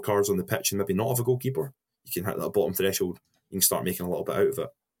get 4 cards on the pitch and maybe not have a goalkeeper, you can hit that bottom threshold, you can start making a little bit out of it.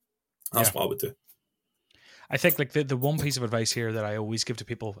 That's what I would do. I think like the one piece of advice here that I always give to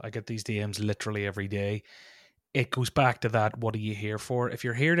people, I get these DMs literally every day, it goes back to that, what are you here for? If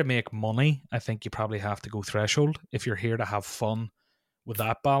you're here to make money, I think you probably have to go threshold. If you're here to have fun with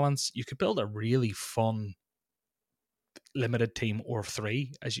that balance, you could build a really fun limited team or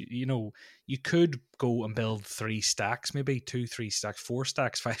 3. As you could go and build 3 stacks, maybe 2, 3 stacks, 4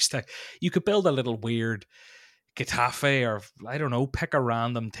 stacks, 5 stacks. You could build a little weird Getafe, or I don't know, pick a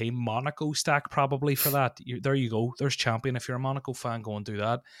random team. Monaco stack probably for that. There you go. There's champion. If you're a Monaco fan, go and do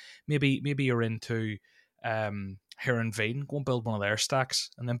that. Maybe you're into Heerenveen, go and build one of their stacks,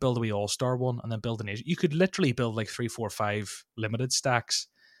 and then build a wee all-star one, and then build an Asian. You could literally build like 3, 4, 5 limited stacks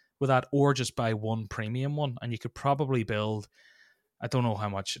with that, or just buy one premium one, and you could probably build I don't know how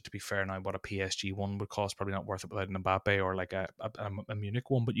much, to be fair now, what a PSG one would cost. Probably not worth it without an Mbappe or like a Munich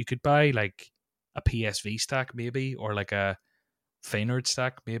one. But you could buy like a PSV stack maybe, or like a Feyenoord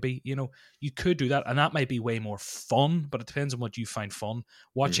stack maybe. You know, you could do that, and that might be way more fun. But it depends on what you find fun.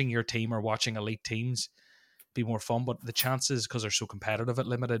 Watching your team or watching elite teams be more fun. But the chances, because they're so competitive at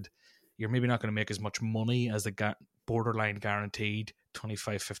Limited, you're maybe not going to make as much money as the borderline guaranteed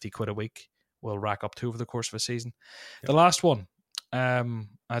 25, 50 quid a week will rack up to over the course of a season. Yep. The last one, I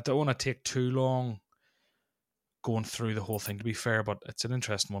don't want to take too long going through the whole thing, to be fair, but it's an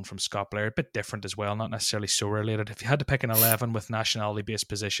interesting one from Scott Blair, a bit different as well, not necessarily so related. If you had to pick an 11 with nationality-based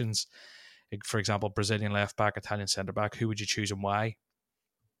positions, like for example, Brazilian left-back, Italian centre-back, who would you choose and why?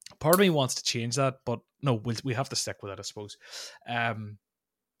 Part of me wants to change that, but no, we have to stick with it, I suppose.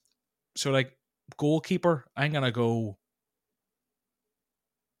 So, like, goalkeeper, I'm going to go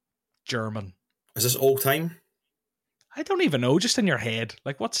German. Is this all time? I don't even know, just in your head.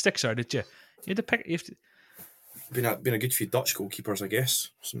 Like, what sticks out at you? You had to pick... Been a good few Dutch goalkeepers, I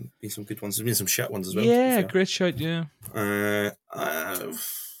guess. Some good ones. There's been some shit ones as well. Yeah, great shout, yeah. Go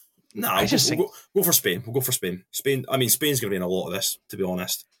for Spain. We'll go for Spain. Spain. I mean, Spain's going to be in a lot of this, to be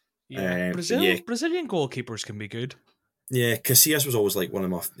honest. Yeah. Brazilian goalkeepers can be good. Yeah, Casillas was always like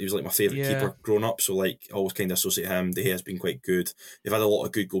he was like my favourite keeper growing up, so like I always kind of associate him. De Gea's been quite good. They've had a lot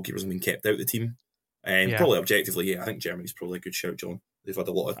of good goalkeepers and been kept out of the team. And probably objectively, I think Germany's probably a good shout, John. They've had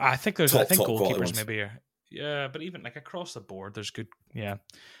a lot of I think goalkeepers maybe yeah, but even like across the board there's good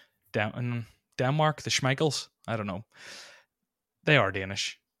Denmark, the Schmeichels, I don't know. They are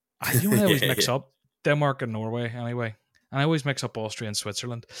Danish. I always mix up Denmark and Norway anyway. And I always mix up Austria and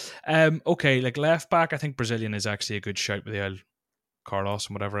Switzerland. Okay, like left back, I think Brazilian is actually a good shout with the Carlos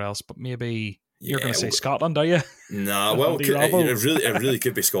and whatever else, but maybe you're going to say Scotland, are you? Nah, well, it really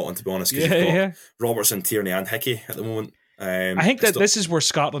could be Scotland, to be honest, because you've got Robertson, Tierney and Hickey at the moment. I think that this is where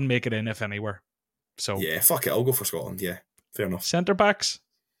Scotland make it in, if anywhere. So yeah, fuck it, I'll go for Scotland, yeah, fair enough. Centre backs?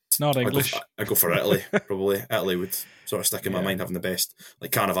 Not English. I'd go for Italy, probably. Italy would sort of stick in my mind having the best.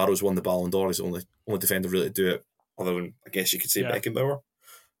 Like Cannavaro's won the Ballon d'Or, he's the only defender really to do it. Other than, I guess you could say Beckenbauer.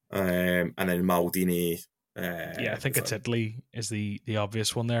 And then Maldini. I think it's Italy is the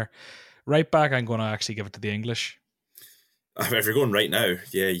obvious one there. Right back, I'm going to actually give it to the English. If you're going right now,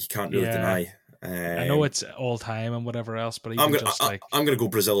 you can't really deny. I know it's all time and whatever else, but I'm going to go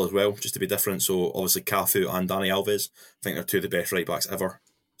Brazil as well, just to be different. So obviously Cafu and Dani Alves, I think they're two of the best right backs ever.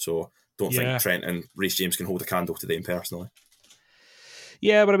 So don't think Trent and Reece James can hold a candle to them personally.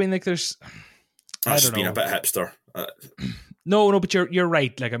 Yeah, but I mean, like, there's... That's just being a bit hipster. No, but you're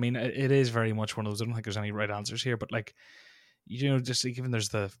right. Like, I mean, it is very much one of those. I don't think there's any right answers here, but like, just like, even there's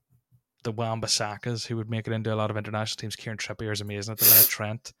the Wan-Bissakas who would make it into a lot of international teams. Kieran Trippier is amazing at the minute.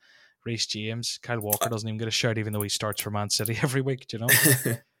 Trent, Reece James, Kyle Walker doesn't even get a shout, even though he starts for Man City every week. Do you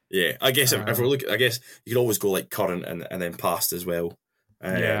know? Yeah, I guess if we look, I guess you could always go like current and then past as well.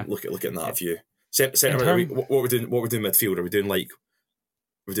 Look at that view. What we're doing midfield? Are we doing like?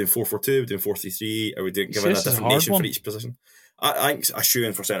 We're doing 4-4-2, we're doing 4-3-3, are we doing giving a different nation for each position? I think a shoe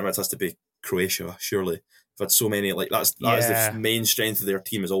in for centre mids has to be Croatia, surely. They've had so many, like that is the main strength of their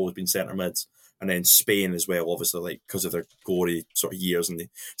team has always been centre mids. And then Spain as well, obviously, like because of their gory sort of years, and they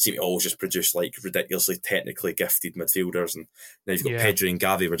seem to always just produce like ridiculously technically gifted midfielders. And then you've got Pedri and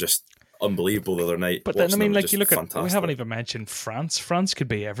Gavi were just unbelievable the other night. But then, I mean, like, you look at, we haven't even mentioned France. France could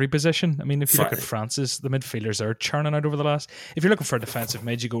be every position. I mean, if you look at France's, the midfielders are churning out over the last. If you're looking for a defensive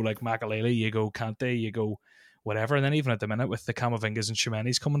mid, you go like Makalele, you go Kante, you go whatever. And then even at the minute with the Camavingas and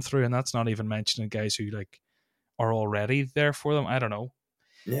Tchouaménis coming through, and that's not even mentioning guys who like are already there for them. I don't know.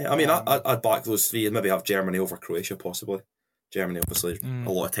 Yeah, I mean, I'd back those three and maybe have Germany over Croatia possibly. Germany, obviously, a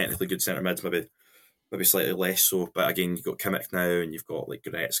lot of technically good centre mids, maybe slightly less so, but again, you've got Kimmich now, and you've got like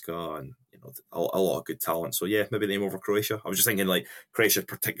Goretzka, and a lot of good talent. So yeah, maybe them over Croatia. I was just thinking like Croatia's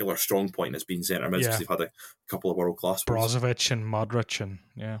particular strong point has been centre mids because they've had a couple of world class ones. Brozovic and Modric and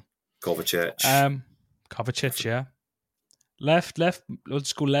Kovacic. Kovacic, yeah. Left.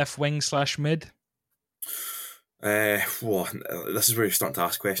 Let's go left wing / mid. This is where you're starting to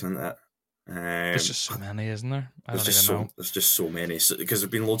ask questions, isn't it? There's just so many, isn't there? There's just so many because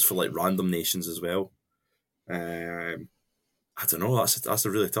there've been loads for like random nations as well. I don't know. That's a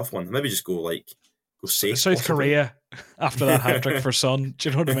really tough one. Maybe just go safe. South Korea after that hat trick for Son. Do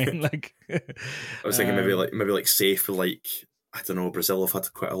you know what I mean? Like, I was thinking maybe safe. Like, I don't know. Brazil have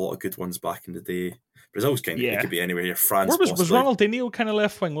had quite a lot of good ones back in the day. Brazil's kind of it could be anywhere here. France was Ronaldinho kind of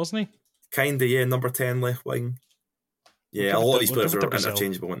left wing, wasn't he? Kind of, yeah. Number 10 left wing. Yeah, a lot of these players are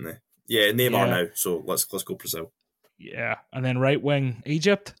interchangeable, aren't they? Yeah, Neymar now. So let's go Brazil. Yeah, and then right wing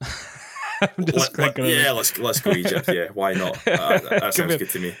Egypt. I'm just thinking. Let's go Egypt. Yeah, why not? That sounds good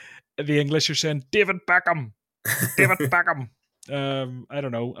to me. The English are saying David Beckham. David Beckham. I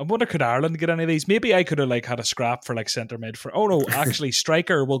don't know. I wonder, could Ireland get any of these? Maybe I could have had a scrap for centre mid for. Oh no, actually,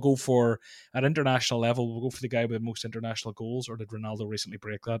 striker will go for at international level. We'll go for the guy with the most international goals. Or did Ronaldo recently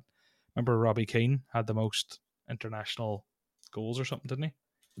break that? Remember, Robbie Keane had the most international goals or something, didn't he?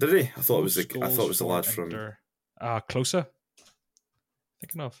 Did he? I thought it was the lad from Closer.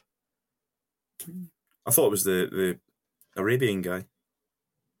 Thinking of. I thought it was the Arabian guy.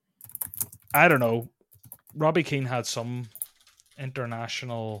 I don't know. Robbie Keane had some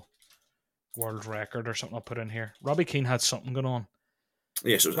international world record or something I'll put in here. Robbie Keane had something going on.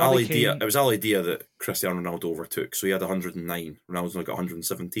 Yes, it was Ali Dia. It was Ali Dia that Cristiano Ronaldo overtook. So he had 109. Ronaldo's only got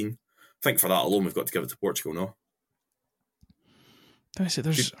 117. I think for that alone, we've got to give it to Portugal, no?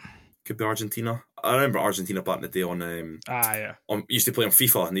 Could be Argentina. I remember Argentina back in the day on used to play on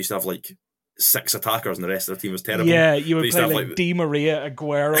FIFA, and they used to have 6 attackers, and the rest of their team was terrible. Yeah, you would play Di Maria,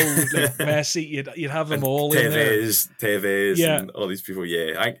 Aguero, Messi. You'd have them all in there. Tevez, and all these people.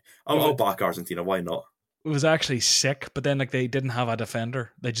 Yeah, I'll back Argentina. Why not? It was actually sick, but then they didn't have a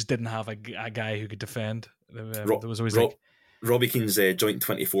defender. They just didn't have a guy who could defend. There was always Robbie Keane's joint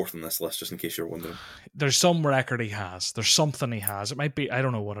 24th on this list, just in case you're wondering. There's some record he has. There's something he has. It might be, I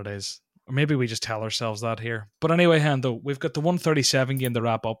don't know what it is. Or maybe we just tell ourselves that here. But anyway, Hendo, we've got the 137 game to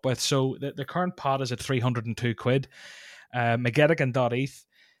wrap up with. So the current pot is at 302 quid. McGettigan.eth,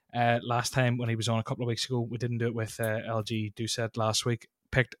 last time when he was on a couple of weeks ago, we didn't do it with LG Doucette last week,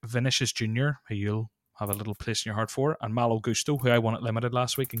 picked Vinicius Jr., who you'll have a little place in your heart for, and Malo Gusto, who I won at Limited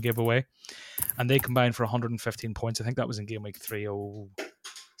last week and gave away. And they combined for 115 points. I think that was in game week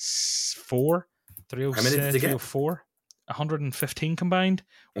 304. 304. 115 combined,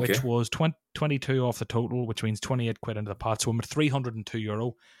 which was 22 off the total, which means 28 quid into the pot. So I'm at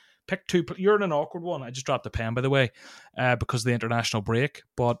 €302. Pick two. You're in an awkward one. I just dropped the pen, by the way, because of the international break.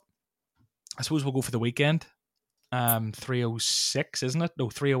 But I suppose we'll go for the weekend. 306, isn't it?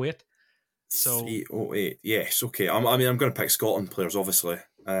 No, 308. So 308. Yes. Okay. I'm going to pick Scotland players, obviously.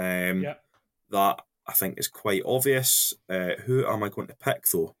 That I think is quite obvious. Who am I going to pick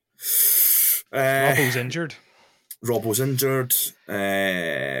though? Robbo's injured. Do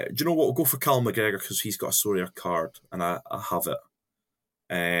you know what? We'll go for Callum McGregor because he's got a Sorare card and I have it.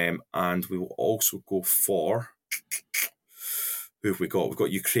 And we will also go for... Who have we got? We've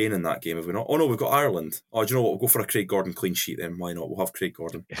got Ukraine in that game, have we not? Oh no, we've got Ireland. Oh, do you know what? We'll go for a Craig Gordon clean sheet then. Why not? We'll have Craig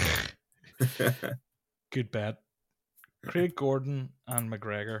Gordon. Good bet. Craig Gordon and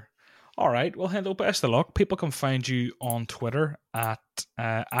McGregor. All right. Well, Hendo, best of luck. People can find you on Twitter at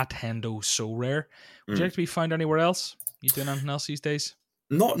Hendo So Rare. Would you like to be found anywhere else? You doing anything else these days?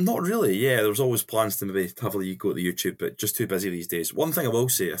 Not really. Yeah, there's always plans to maybe have a go to the YouTube, but just too busy these days. One thing I will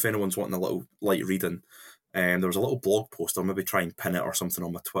say, if anyone's wanting a little light reading, there was a little blog post. I'll maybe try and pin it or something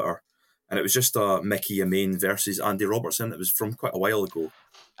on my Twitter. And it was just Mickey Yamain versus Andy Robertson. It was from quite a while ago.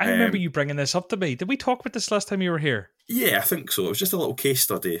 I remember you bringing this up to me. Did we talk about this last time you were here? Yeah, I think so. It was just a little case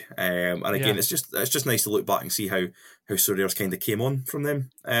study. And again, it's just nice to look back and see how Sorare's kind of came on from them.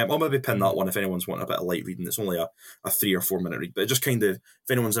 I'll maybe pin that one if anyone's wanting a bit of light reading. It's only a 3 or 4 minute read. But it just kind of,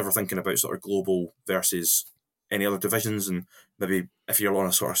 if anyone's ever thinking about sort of global versus any other divisions, and maybe if you're on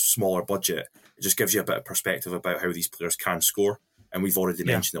a sort of smaller budget, it just gives you a bit of perspective about how these players can score. And we've already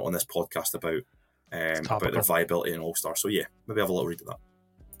mentioned it on this podcast about their viability in All-Star. So yeah, maybe have a little read of that.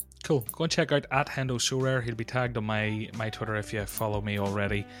 Cool. Go and check out at Hendo So Rare. He'll be tagged on my Twitter if you follow me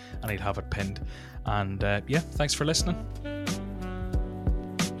already, and he'll have it pinned. And thanks for listening.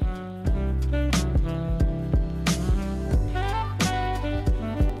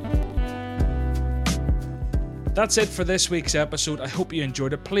 That's it for this week's episode. I hope you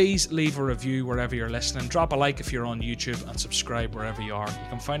enjoyed it. Please leave a review wherever you're listening. Drop a like if you're on YouTube, and subscribe wherever you are. You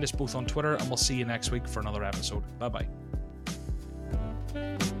can find us both on Twitter, and we'll see you next week for another episode. Bye-bye.